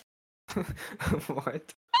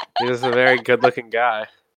 What? You're just a very good-looking guy.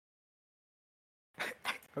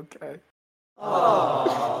 Okay.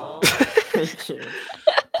 Aww. Thank you.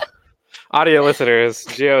 Audio listeners,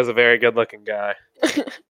 Gio is a very good-looking guy.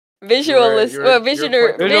 Visual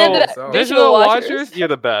watchers, you're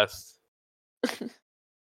the best.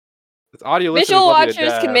 It's audio listeners. Visual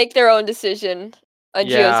watchers can make their own decision on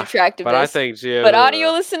Gio's attractiveness. But I think Gio. But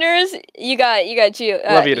audio listeners, you got Gio.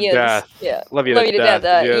 Love you to death. Yeah, love you to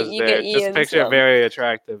death. You get Ian's, just picture a very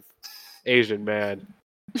attractive Asian man.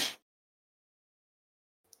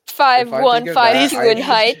 5'1", 5'2" in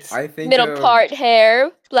height, middle part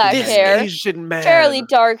hair, black hair, Asian man. fairly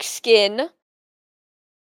dark skin.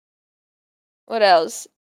 What else?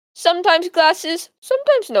 Sometimes glasses,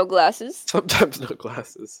 sometimes no glasses. Sometimes no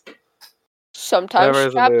glasses.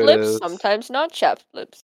 Sometimes chapped lips, sometimes not chapped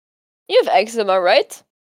lips. You have eczema, right?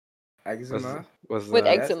 Eczema? With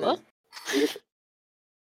eczema. I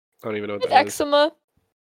don't even know what With that eczema.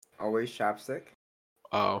 Always chapstick?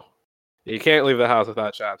 Oh. You can't leave the house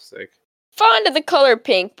without chapstick. Fond of the color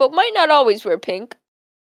pink, but might not always wear pink.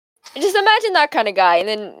 Just imagine that kind of guy,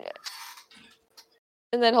 and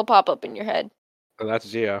then he'll pop up in your head. Oh, that's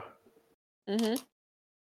Gio. Mm-hmm.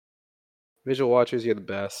 Visual watchers, you're the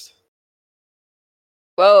best.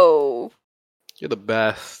 Whoa. You're the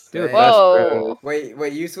best. You're the Whoa. best.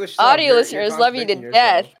 Wait, you switched audio listeners, love you to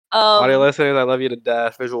death. Audio listeners, I love you to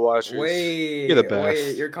death. Visual watchers, you're the best.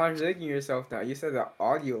 Wait, you're contradicting yourself now. You said the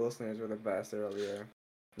audio listeners were the best earlier.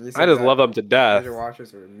 I just love them to death. Visual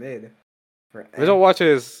watchers were mid. Visual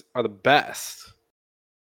watchers are the best.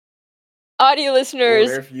 Audio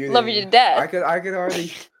listeners, love you to death. I could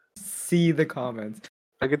already see the comments.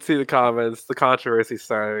 I can see the comments. The controversy's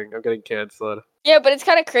starting. I'm getting canceled. Yeah, but it's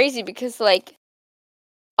kind of crazy because, like,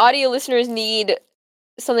 audio listeners need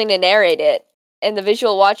something to narrate it, and the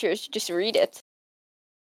visual watchers just read it.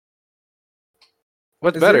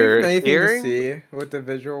 What's better, hearing? To see with the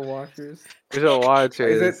visual watchers? Visual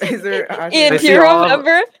watchers. Is there actually... Ian, do you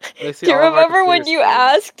remember when you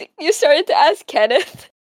started to ask Kenneth?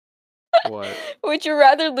 What? Would you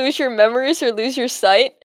rather lose your memories or lose your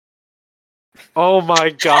sight? Oh my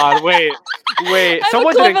God! Wait.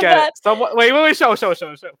 Someone didn't get it. Someone. Wait. Show.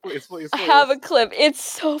 Please. I have a clip. It's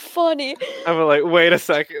so funny. I'm like, wait a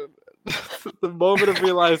second. The moment of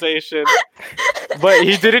realization. But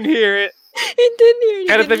he didn't hear it. He didn't hear it.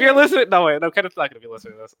 Kenneth, if you're listening, no, Kenneth's not gonna be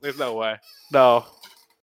listening to this. There's no way. No.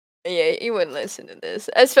 Yeah, he wouldn't listen to this,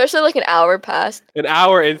 especially like an hour past. An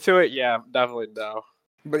hour into it, yeah, definitely no.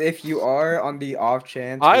 But if you are on the off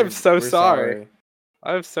chance, I'm so sorry.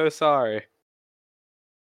 I'm so sorry.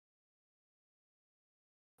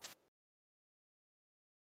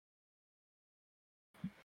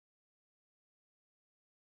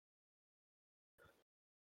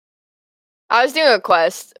 I was doing a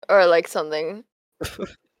quest or like something.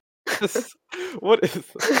 What is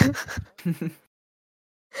this?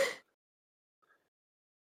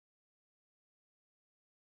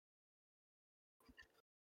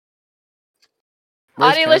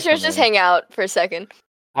 Audio listeners, just hang out for a second.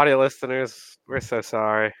 Audio listeners, we're so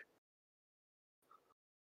sorry.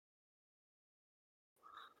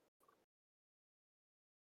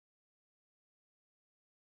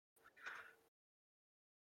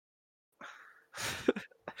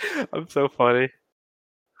 I'm so funny.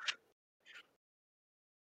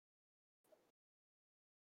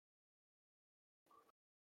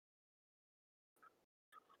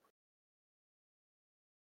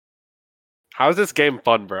 How's this game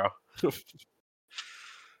fun, bro?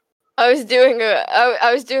 I was doing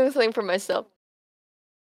something for myself.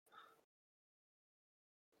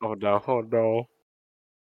 Oh no! Oh no!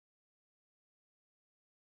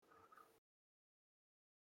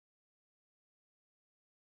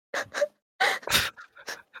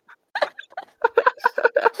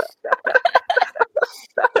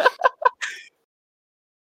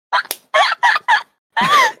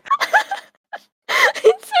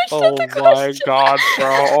 Oh my god,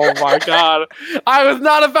 bro! Oh my god! I was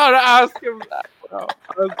not about to ask him that, bro.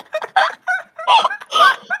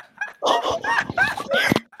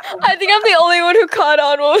 I think I'm the only one who caught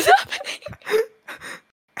on what was happening.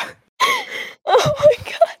 Oh my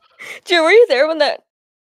god. Drew, were you there when that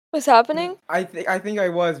was happening? I think I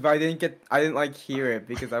was, but I didn't like hear it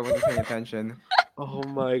because I wasn't paying attention. Oh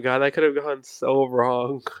my god, that could have gone so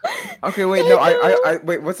wrong. Okay, wait, no, I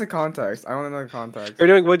wait, what's the context? I want to know the context. We're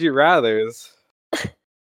doing Would You Rathers.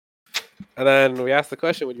 And then we asked the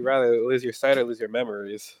question, would you rather lose your sight or lose your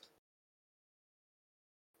memories?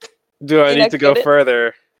 Do I need to go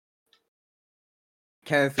further?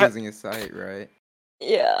 Kenneth's losing his sight, right?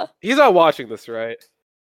 Yeah. He's not watching this, right?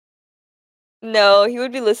 No, he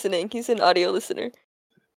would be listening. He's an audio listener.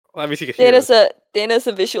 Let me see if he Dana's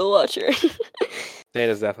a visual watcher.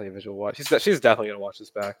 Dana's definitely a visual watch. She's definitely gonna watch this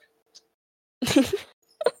back.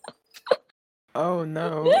 Oh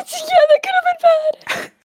no. Yeah, that could have been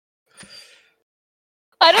bad.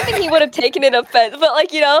 I don't think he would have taken it offense, but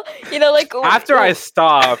like you know, like after I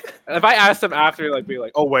stopped, if I asked him after, like being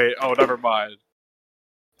like, "Oh wait, oh never mind,"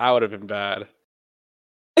 that would have been bad.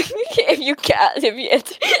 If you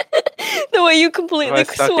the way you completely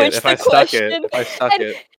switched the question, if I stuck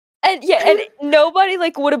it, and yeah, and nobody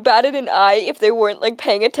like would have batted an eye if they weren't like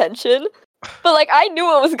paying attention. But like I knew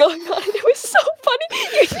what was going on, and it was so funny.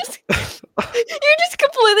 You're just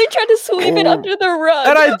completely trying to sweep it under the rug,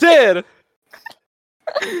 and I did.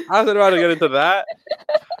 I wasn't about to get into that.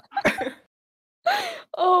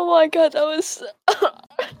 Oh my god, that was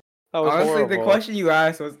honestly horrible. The question you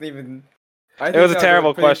asked wasn't even. It was a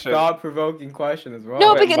terrible question. Thought-provoking question as well.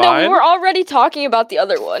 No, because we were already talking about the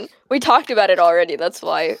other one. We talked about it already. That's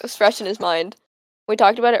why it was fresh in his mind. We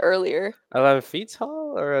talked about it earlier. 11 feet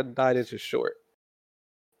tall or 9 inches short?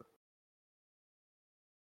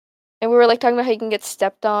 And we were like talking about how you can get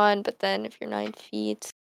stepped on, but then if you're 9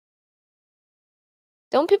 feet,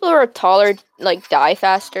 don't people who are taller like die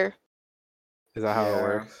faster? Is that how it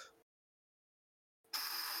works?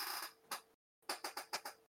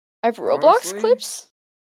 I have Roblox clips?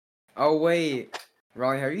 Oh wait,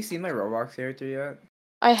 Ronnie, have you seen my Roblox character yet?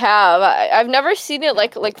 I have. I've never seen it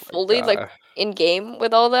like fully like in game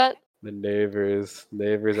with all that. The neighbors,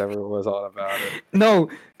 everyone was all about it. No,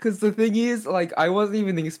 because the thing is, like, I wasn't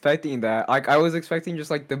even expecting that. Like, I was expecting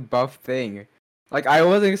just like the buff thing. Like, I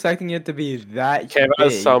wasn't expecting it to be that. Came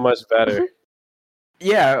out so much better.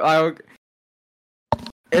 Yeah,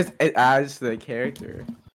 it adds to the character.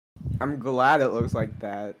 I'm glad it looks like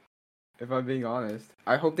that. If I'm being honest,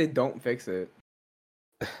 I hope they don't fix it,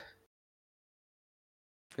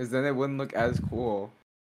 because then it wouldn't look as cool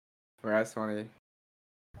or as funny.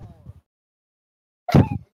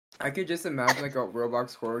 I could just imagine like a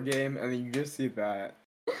Roblox horror game, and then you just see that.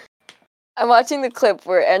 I'm watching the clip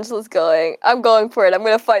where Angela's going, "I'm going for it. I'm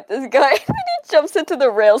gonna fight this guy," and he jumps into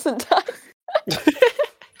the rails and dies.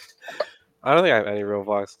 I don't think I have any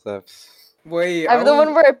Roblox clips. Wait, I have the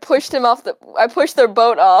one where I pushed their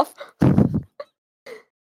boat off.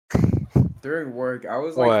 During work, I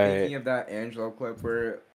was like thinking of that Angelo clip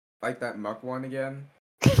where, like that muck one again.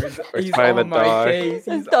 He's on my case.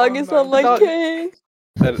 His dog is on my case.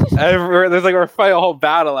 And there's like we're fighting a whole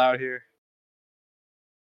battle out here.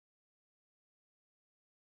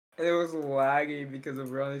 And it was lagging because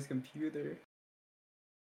of Ronnie's computer.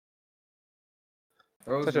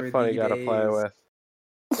 Such a funny guy to play with.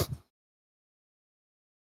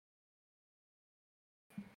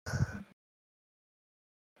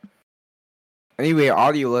 Anyway,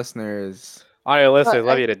 audio listeners,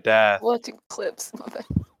 love you to death. Watching clips.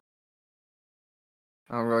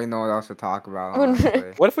 I don't really know what else to talk about.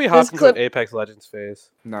 Honestly. What if we hop into an Apex Legends phase?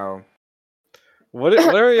 No. What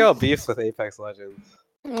are y'all beefs with Apex Legends?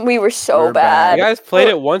 We were so bad. You guys played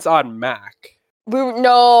it once on Mac.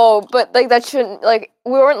 No, but like that shouldn't we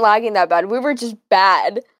weren't lagging that bad. We were just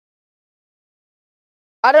bad.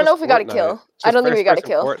 I don't know if we got a kill. I don't think we got a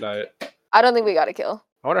kill. Fortnite. I don't think we got a kill.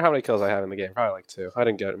 I wonder how many kills I have in the game. Probably like 2. I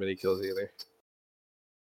didn't get many kills either.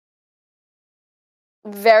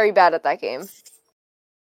 Very bad at that game.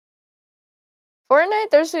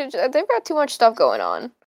 Fortnite, they've got too much stuff going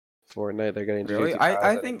on. Fortnite, they're getting Really?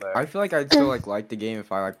 I think I feel like I'd still like the game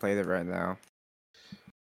if I played it right now.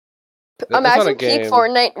 Imagine peak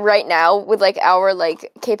Fortnite right now with our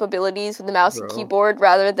capabilities with the mouse and Bro. keyboard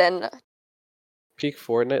rather than peak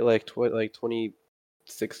Fortnite like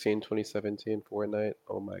 2016, 2017 Fortnite.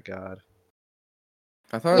 Oh my god.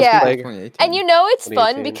 I thought it was Yeah. like 2018. And it's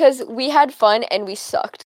fun 2018. because we had fun and we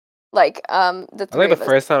sucked. The I three think the of us.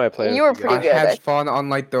 first time I played You were pretty good. I had fun on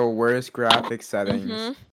the worst graphic settings.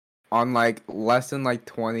 Mhm. On less than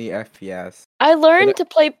 20 FPS. I learned to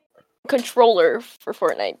play controller for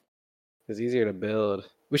Fortnite. It's easier to build.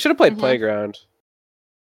 We should have played Mhm. Playground.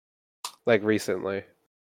 Recently.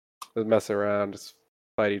 Just mess around, just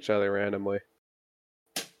fight each other randomly.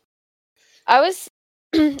 I was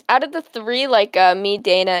out of the three, me,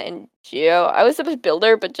 Dana, and Gio. I was the best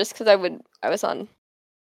builder, but just because I was on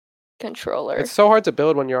controller. It's so hard to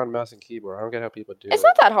build when you're on mouse and keyboard. I don't get how people do it. It's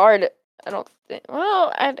not that hard. I don't think.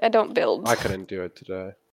 Well, I don't build. I couldn't do it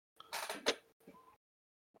today.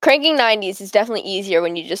 Cranking 90s is definitely easier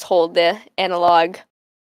when you just hold the analog,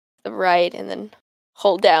 the right, and then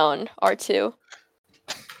hold down R2.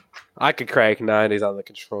 I could crank 90s on the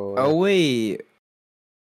controller. Oh wait,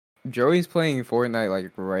 Joey's playing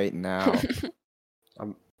Fortnite right now.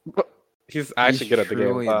 He's actually good at the game.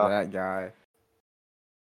 Truly that guy.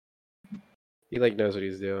 He knows what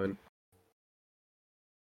he's doing.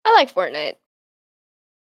 I like Fortnite.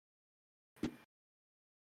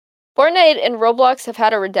 Fortnite and Roblox have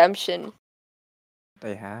had a redemption.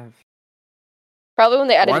 They have. Probably when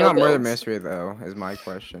they added Why no not Murder builds. Mystery though? Is my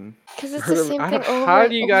question. Because it's the same thing over. How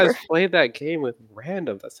do you guys play that game with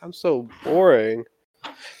random? That sounds so boring.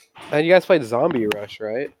 And you guys played Zombie Rush,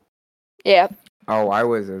 right? Yeah. Oh, I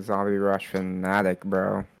was a Zombie Rush fanatic,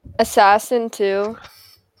 bro. Assassin too.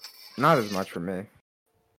 Not as much for me.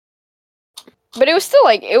 But it was still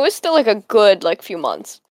a good few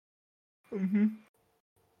months. Mhm.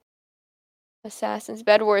 Assassins.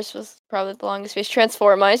 Bed Wars was probably the longest phase.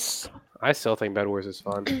 Transformice. I still think Bed Wars is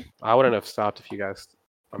fun. I wouldn't have stopped if you guys.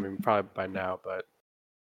 I mean, probably by now, but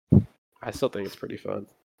I still think it's pretty fun.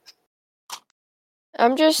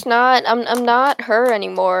 I'm just not. I'm not her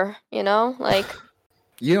anymore. You know,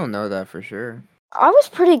 You don't know that for sure. I was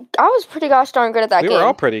pretty gosh darn good at that game. We were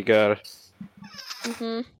all pretty good.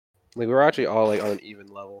 Mhm. We were actually all on an even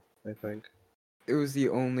level, I think. It was the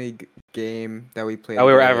only game that we played. Oh,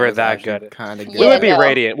 we were together ever was that actually good. Kinda good. We would be no.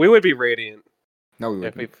 radiant. We would be radiant. No, we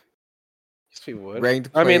If wouldn't. yes, we would. Ranked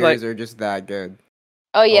I players mean, are just that good.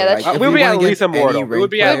 Oh yeah, that's if true. we would we be at wanna least get any immortal. We would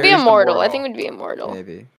ranked be We at would be least immortal. I immortal. think we'd be immortal.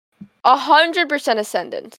 Maybe. 100%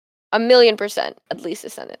 ascendant. 1,000,000% at least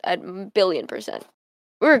ascendant. At 1,000,000,000%.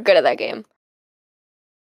 We were good at that game.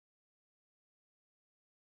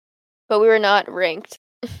 But we were not ranked.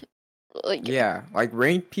 Yeah,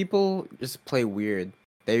 ranked people just play weird.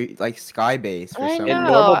 They sky base for I some know. And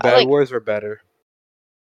reason. normal I Bed like- Wars were better.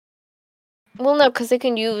 Well, no, because they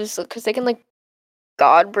can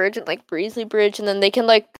God Bridge and Breezely Bridge, and then they can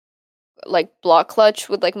block clutch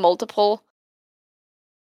with multiple.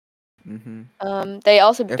 Mm-hmm. They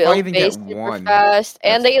also If I build even base get super one, fast,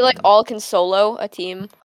 and that's they fine. all can solo a team.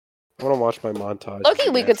 I want to watch my montage. Okay,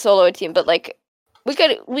 we could solo a team, but we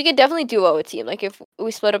could definitely duo a team. If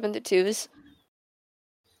we split up into twos,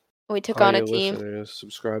 and we took on a team. Listeners,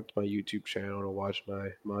 subscribe to my YouTube channel to watch my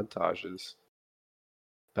montages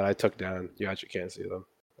that I took down. You actually can't see them.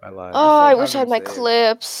 I lied. Oh, I still wish I had have my them saved.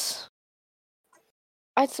 clips.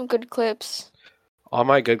 I had some good clips. All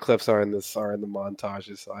my good clips are in the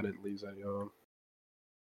montages, so I didn't leave any of them.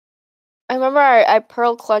 I remember I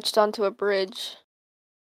pearl clutched onto a bridge.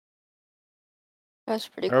 That's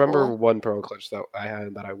pretty I remember cool. one pro clutch that I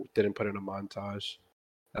had that I didn't put in a montage.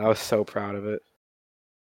 And I was so proud of it.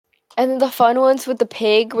 And then the fun ones with the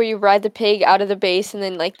pig, where you ride the pig out of the base, and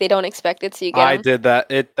then they don't expect it, so you get I 'em. did that.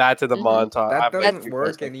 That's in the Mhm. montage. That I've made doesn't few work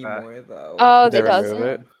clips like that. anymore, though. Oh, Did they they remove doesn't.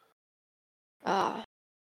 it? Ah,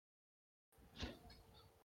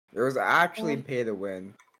 It was actually pay to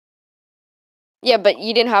win. yeah, but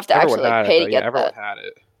you didn't have to Everyone actually had pay it, to though. get Yeah, everyone that. had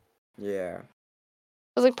it. Yeah.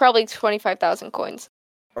 It was probably 25,000 coins.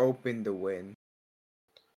 Open to win.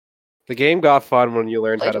 The game got fun when you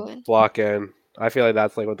learned how Play to to win. block in. I feel like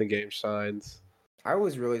that's when the game shines. I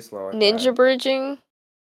was really slow at Ninja that. bridging.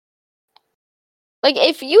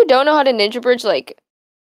 If you don't know how to ninja bridge, It's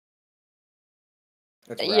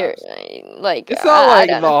you're raps. It's I not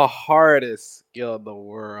don't know. the hardest skill in the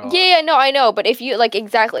world. Yeah, no, I know, but if you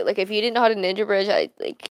exactly if you didn't know how to ninja bridge,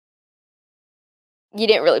 you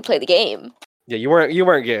didn't really play the game. Yeah, you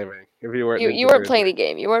weren't gaming if you weren't. You weren't playing the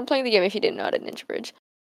game. You weren't playing the game if you didn't know how to ninja bridge.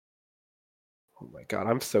 Oh my god,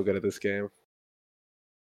 I'm so good at this game.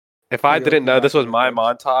 If I Like, didn't know this was looking my back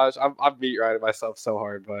at montage, I'm beat riding myself so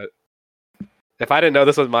hard. But if I didn't know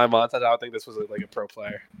this was my montage, I would think this was like a pro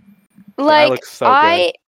player. I Like look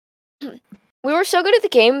so good. we were so good at the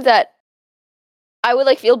game that I would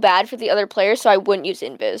like feel bad for the other players, so I wouldn't use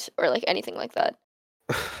invis or like anything like that.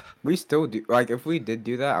 We still do. Like, if we did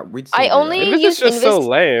do that, we'd still I do only that. Invis is use just so invis.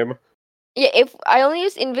 lame. Yeah, if I only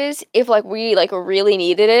used invis if like we like really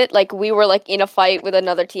needed it, like we were like in a fight with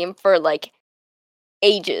another team for like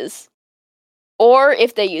ages, or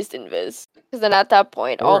if they used invis, because then at that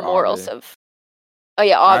point all Or morals Obby. have. Oh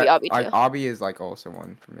yeah, Obby too. Obby is like also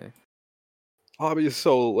one for me. Hobby is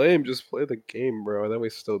so lame. Just play the game, bro, and then we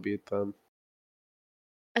still beat them.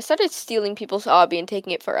 I started stealing people's Obby and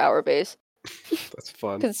taking it for our base That's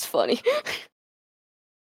fun. because it's funny.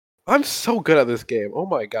 I'm so good at this game. Oh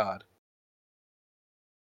my god.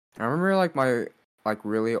 I remember like my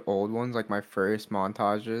really old ones, like my first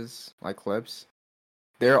montages, like clips.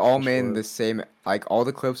 They're all made in the same. Like all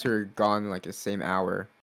the clips are gone in like the same hour.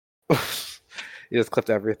 You just clipped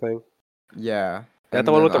everything. Yeah. Is that and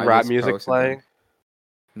the one then with the I rap just music posted them. playing?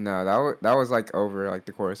 No, that was like over like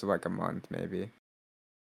the course of like a month maybe.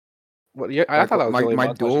 What? Yeah, I Like thought that was the only my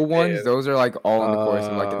montage dual you ones, made. those are like all in the course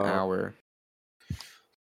of like an hour.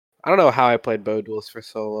 I don't know how I played bow duels for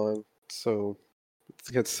so long. So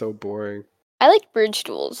it gets so boring. I like bridge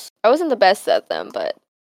duels. I wasn't the best at them, but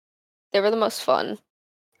they were the most fun.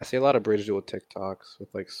 I see a lot of bridge duel TikToks with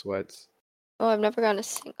like sweats. Oh, I've never gotten a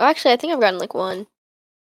single. Oh, actually, I think I've gotten like one.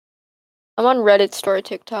 I'm on Reddit story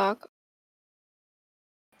TikTok.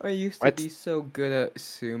 I used to be so good at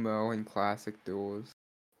sumo and classic duels.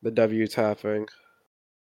 The W tapping.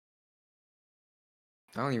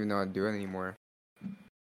 I don't even know how to do it anymore.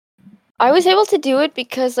 I was able to do it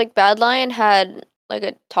because like Bad Lion had like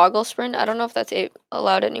a toggle sprint. I don't know if that's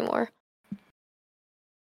allowed anymore.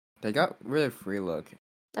 They got rid of free look.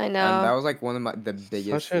 I And that know. was like one of the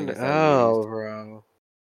biggest Such an things that I L, used. bro.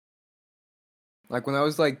 Like when I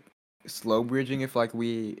was like slow bridging, if like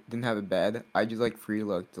we didn't have a bed, I just like free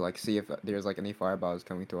look to like see if there's like any fireballs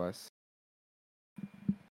coming to us.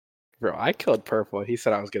 Bro, I killed Purple. He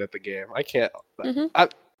said I was good at the game. I can't.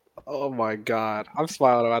 Oh my god. I'm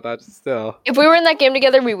smiling about that still. If we were in that game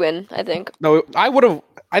together, we win, I think. No, I would have.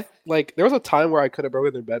 There was a time where I could have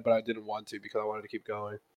broken their bed, but I didn't want to because I wanted to keep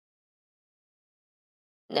going.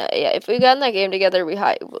 No, yeah, if we got in that game together, we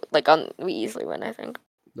easily win, I think.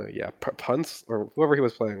 No, yeah, Punts or whoever he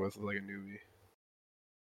was playing with was like a newbie.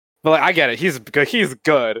 But like, I get it. He's good. He's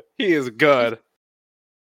good. He is good.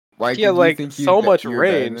 Why He had like so much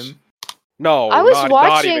range. No, I was not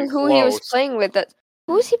watching even who close. he was playing with.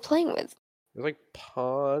 Who was he playing with? It was like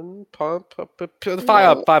five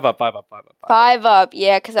up. 5 up,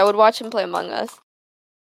 yeah, because I would watch him play Among Us.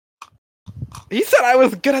 He said I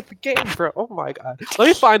was good at the game, bro. Oh my god. Let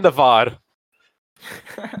me find the VOD.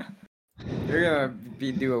 You're gonna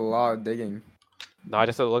do a lot of digging. No, I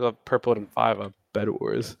just had to look up Purple and 5 up Bed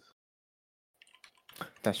Wars.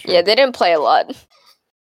 That's true. Yeah, they didn't play a lot.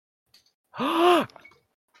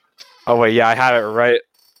 Oh wait, yeah, I had it right.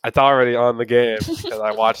 It's already on the game because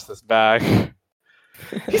I watched this back.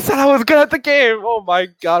 He said I was good at the game. Oh my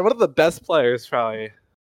god, one of the best players, probably.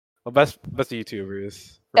 Well, best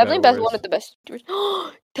YouTubers. Definitely one of the best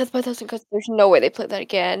YouTubers. Death by 1,000 Cuts. There's no way they play that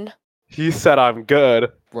again. He said I'm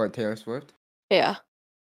good. What, Taylor Swift? Yeah.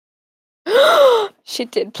 She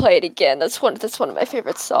did play it again. That's one of my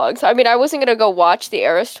favorite songs. I mean, I wasn't gonna go watch the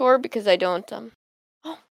Eras tour because I don't.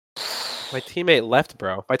 My teammate left,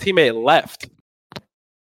 bro. My teammate left.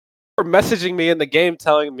 Or messaging me in the game,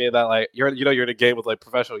 telling me that like you're in a game with like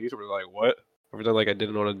professional YouTubers. Like what? Or like I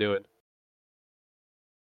didn't know what I'm doing.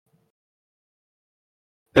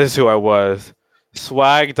 This is who I was.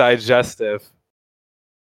 Swag Digestive.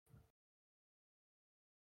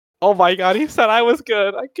 Oh my god, he said I was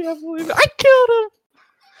good. I can't believe it. I killed him.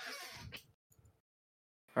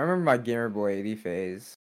 I remember my Gamer Boy 80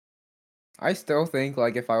 phase. I still think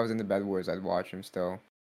like if I was in the Bed Wars, I'd watch him still.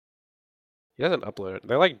 He hasn't uploaded.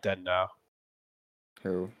 They're like dead now.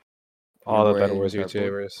 Who? All Gamer the Boy Bed Wars and Purple?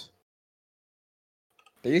 YouTubers.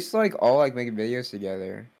 They used to like all like make videos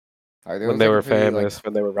together. Like, When they were famous,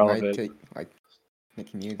 when they were relevant. The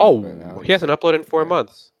community. Oh, he hasn't uploaded in 4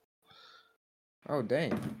 months. Oh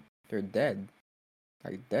dang, they're dead.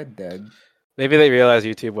 Like dead. Maybe they realized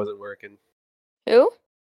YouTube wasn't working. Who?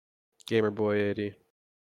 Gamer Boy 80.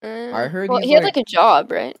 I heard. Well, he had like a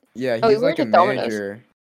job, right? Yeah, he he's like worked a at Domino's. manager.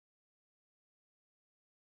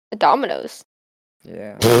 At Domino's.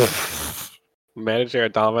 Yeah. Manager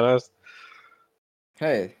at Domino's.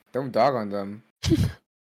 Hey, don't dog on them.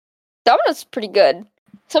 Domino's is pretty good.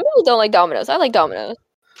 Some people don't like Domino's. I like Domino's.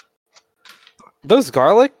 Those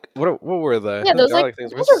garlic What were they? Yeah, those garlic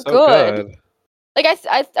things were those are so good. Like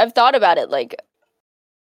I've thought about it. Like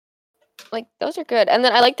those are good. And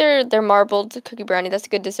then I like their marbled cookie brownie. That's a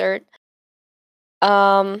good dessert.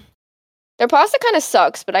 Their pasta kind of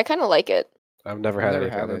sucks, but I kind of like it. I've never had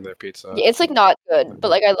anything other than their pizza. Yeah, it's like not good, but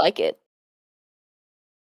like I like it.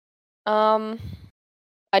 I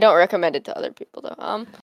don't recommend it to other people though.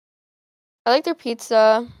 I like their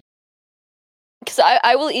pizza. Because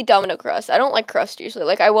I will eat Domino crust. I don't like crust usually.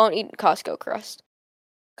 Like, I won't eat Costco crust.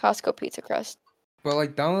 Costco pizza crust. But,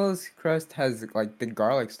 like, Domino's crust has, like, the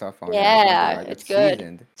garlic stuff on it. Yeah, Like, it's good.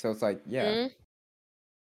 Seasoned. So it's like, yeah.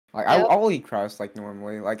 Mm-hmm. Like, Yep. I'll eat crust, like,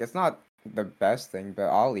 normally. Like, it's not the best thing, but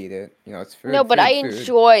I'll eat it. You know, it's food. No, but I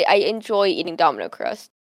enjoy eating Domino crust.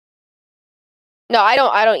 No, I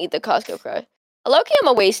don't eat the Costco crust. Low-key, I'm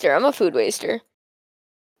a waster. I'm a food waster.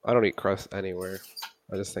 I don't eat crust anywhere.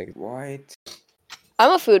 I just think... What?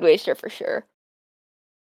 I'm a food waster for sure.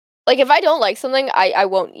 Like, if I don't like something, I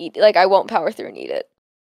won't eat. Like, I won't power through and eat it.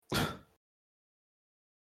 I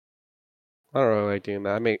don't really like doing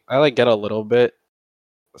that. I like get a little bit,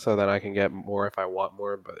 so then I can get more if I want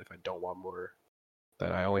more. But if I don't want more,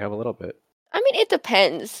 then I only have a little bit. I mean, it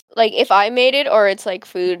depends. Like, if I made it or it's like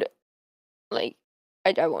food, like,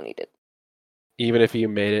 I won't eat it. Even if you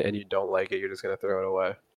made it and you don't like it, you're just gonna throw it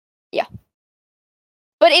away. Yeah.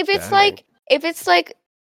 But if it's like,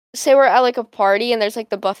 say we're at like a party and there's like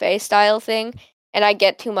the buffet style thing, and I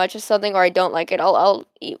get too much of something or I don't like it, I'll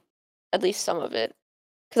eat at least some of it,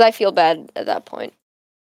 because I feel bad at that point.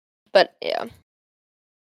 But yeah.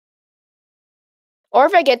 Or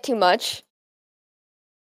if I get too much,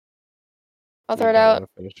 I'll throw it out.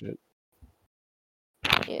 Finish it.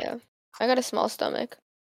 Yeah, I got a small stomach.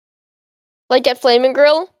 Like at Flamin'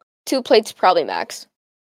 Grill, 2 plates probably max.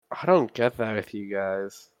 I don't get that with you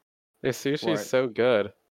guys. Their sushi is so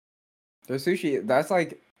good. Their sushi, that's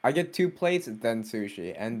like, I get 2 plates, then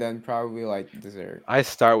sushi, and then probably like dessert. I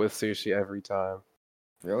start with sushi every time.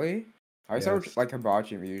 Really? I start with like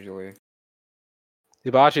hibachi usually.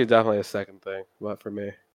 Hibachi is definitely a second thing, but for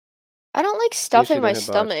me. I don't like stuffing my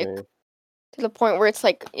stomach to the point where it's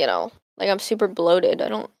like, you know, like I'm super bloated.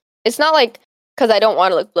 It's not like because I don't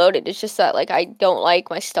want to look bloated. It's just that like I don't like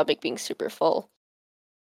my stomach being super full.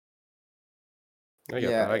 I get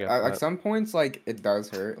that. Like some points, like it does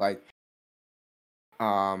hurt. Like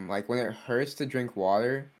when it hurts to drink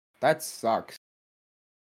water, that sucks.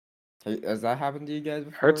 Has that happened to you guys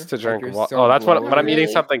before? Hurts to drink water. So that's bloated. when I'm eating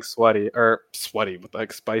something sweaty, but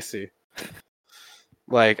like spicy.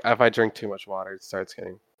 Like if I drink too much water, it starts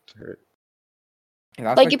getting to hurt. Yeah,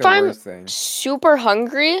 that's like if the I'm worst thing. super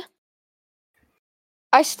hungry,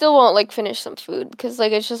 I still won't like finish some food because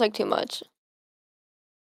like it's just like too much.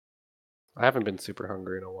 I haven't been super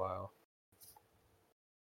hungry in a while.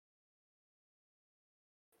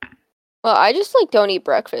 Well, I just like don't eat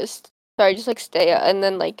breakfast. So I just like stay up and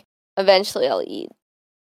then like eventually I'll eat.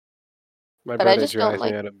 My but brother I just drives don't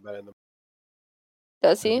like. me out of bed in the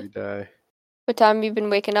Does he? every day. What time have you been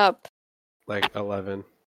waking up? Like 11.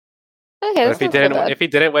 Okay, but if he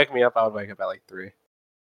didn't wake me up, I would wake up at like 3.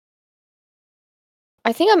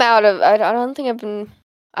 I think I'm out of. I don't think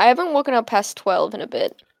I haven't woken up past 12 in a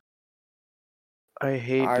bit. I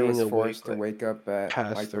hate I being was forced to awake wake up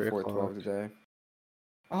at like 3 before o'clock. 12 today.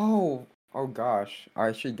 Oh gosh,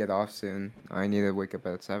 I should get off soon. I need to wake up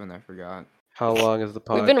at 7. I forgot. How long is the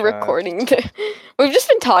podcast? We've been recording. We've just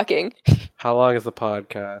been talking. How long is the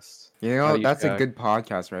podcast? You know, that's a good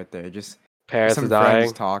podcast right there. Just parents some dying.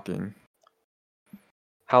 friends talking.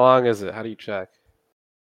 How long is it? How do you check?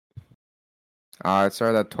 It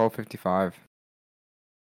started at 12:55.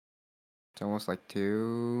 It's almost like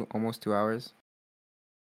almost 2 hours.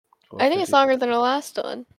 I think it's longer than the last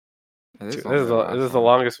one. This is the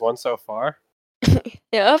longest one so far.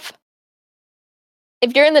 Yep.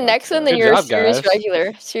 If you're in the next one, then you're a series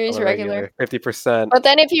regular. Series regular. 50%. But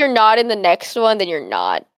then if you're not in the next one, then you're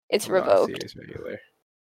not. It's revoked. Series regular.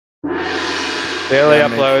 Daily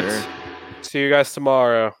uploads. See you guys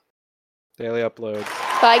tomorrow. Daily uploads.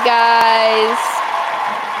 Bye, guys.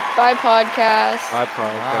 Bye, podcast. Bye,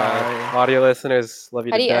 podcast. Audio listeners, love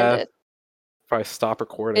you to death. End it? Probably stop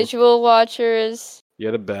recording. Visual watchers.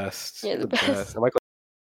 You're the best. You're the best. Am I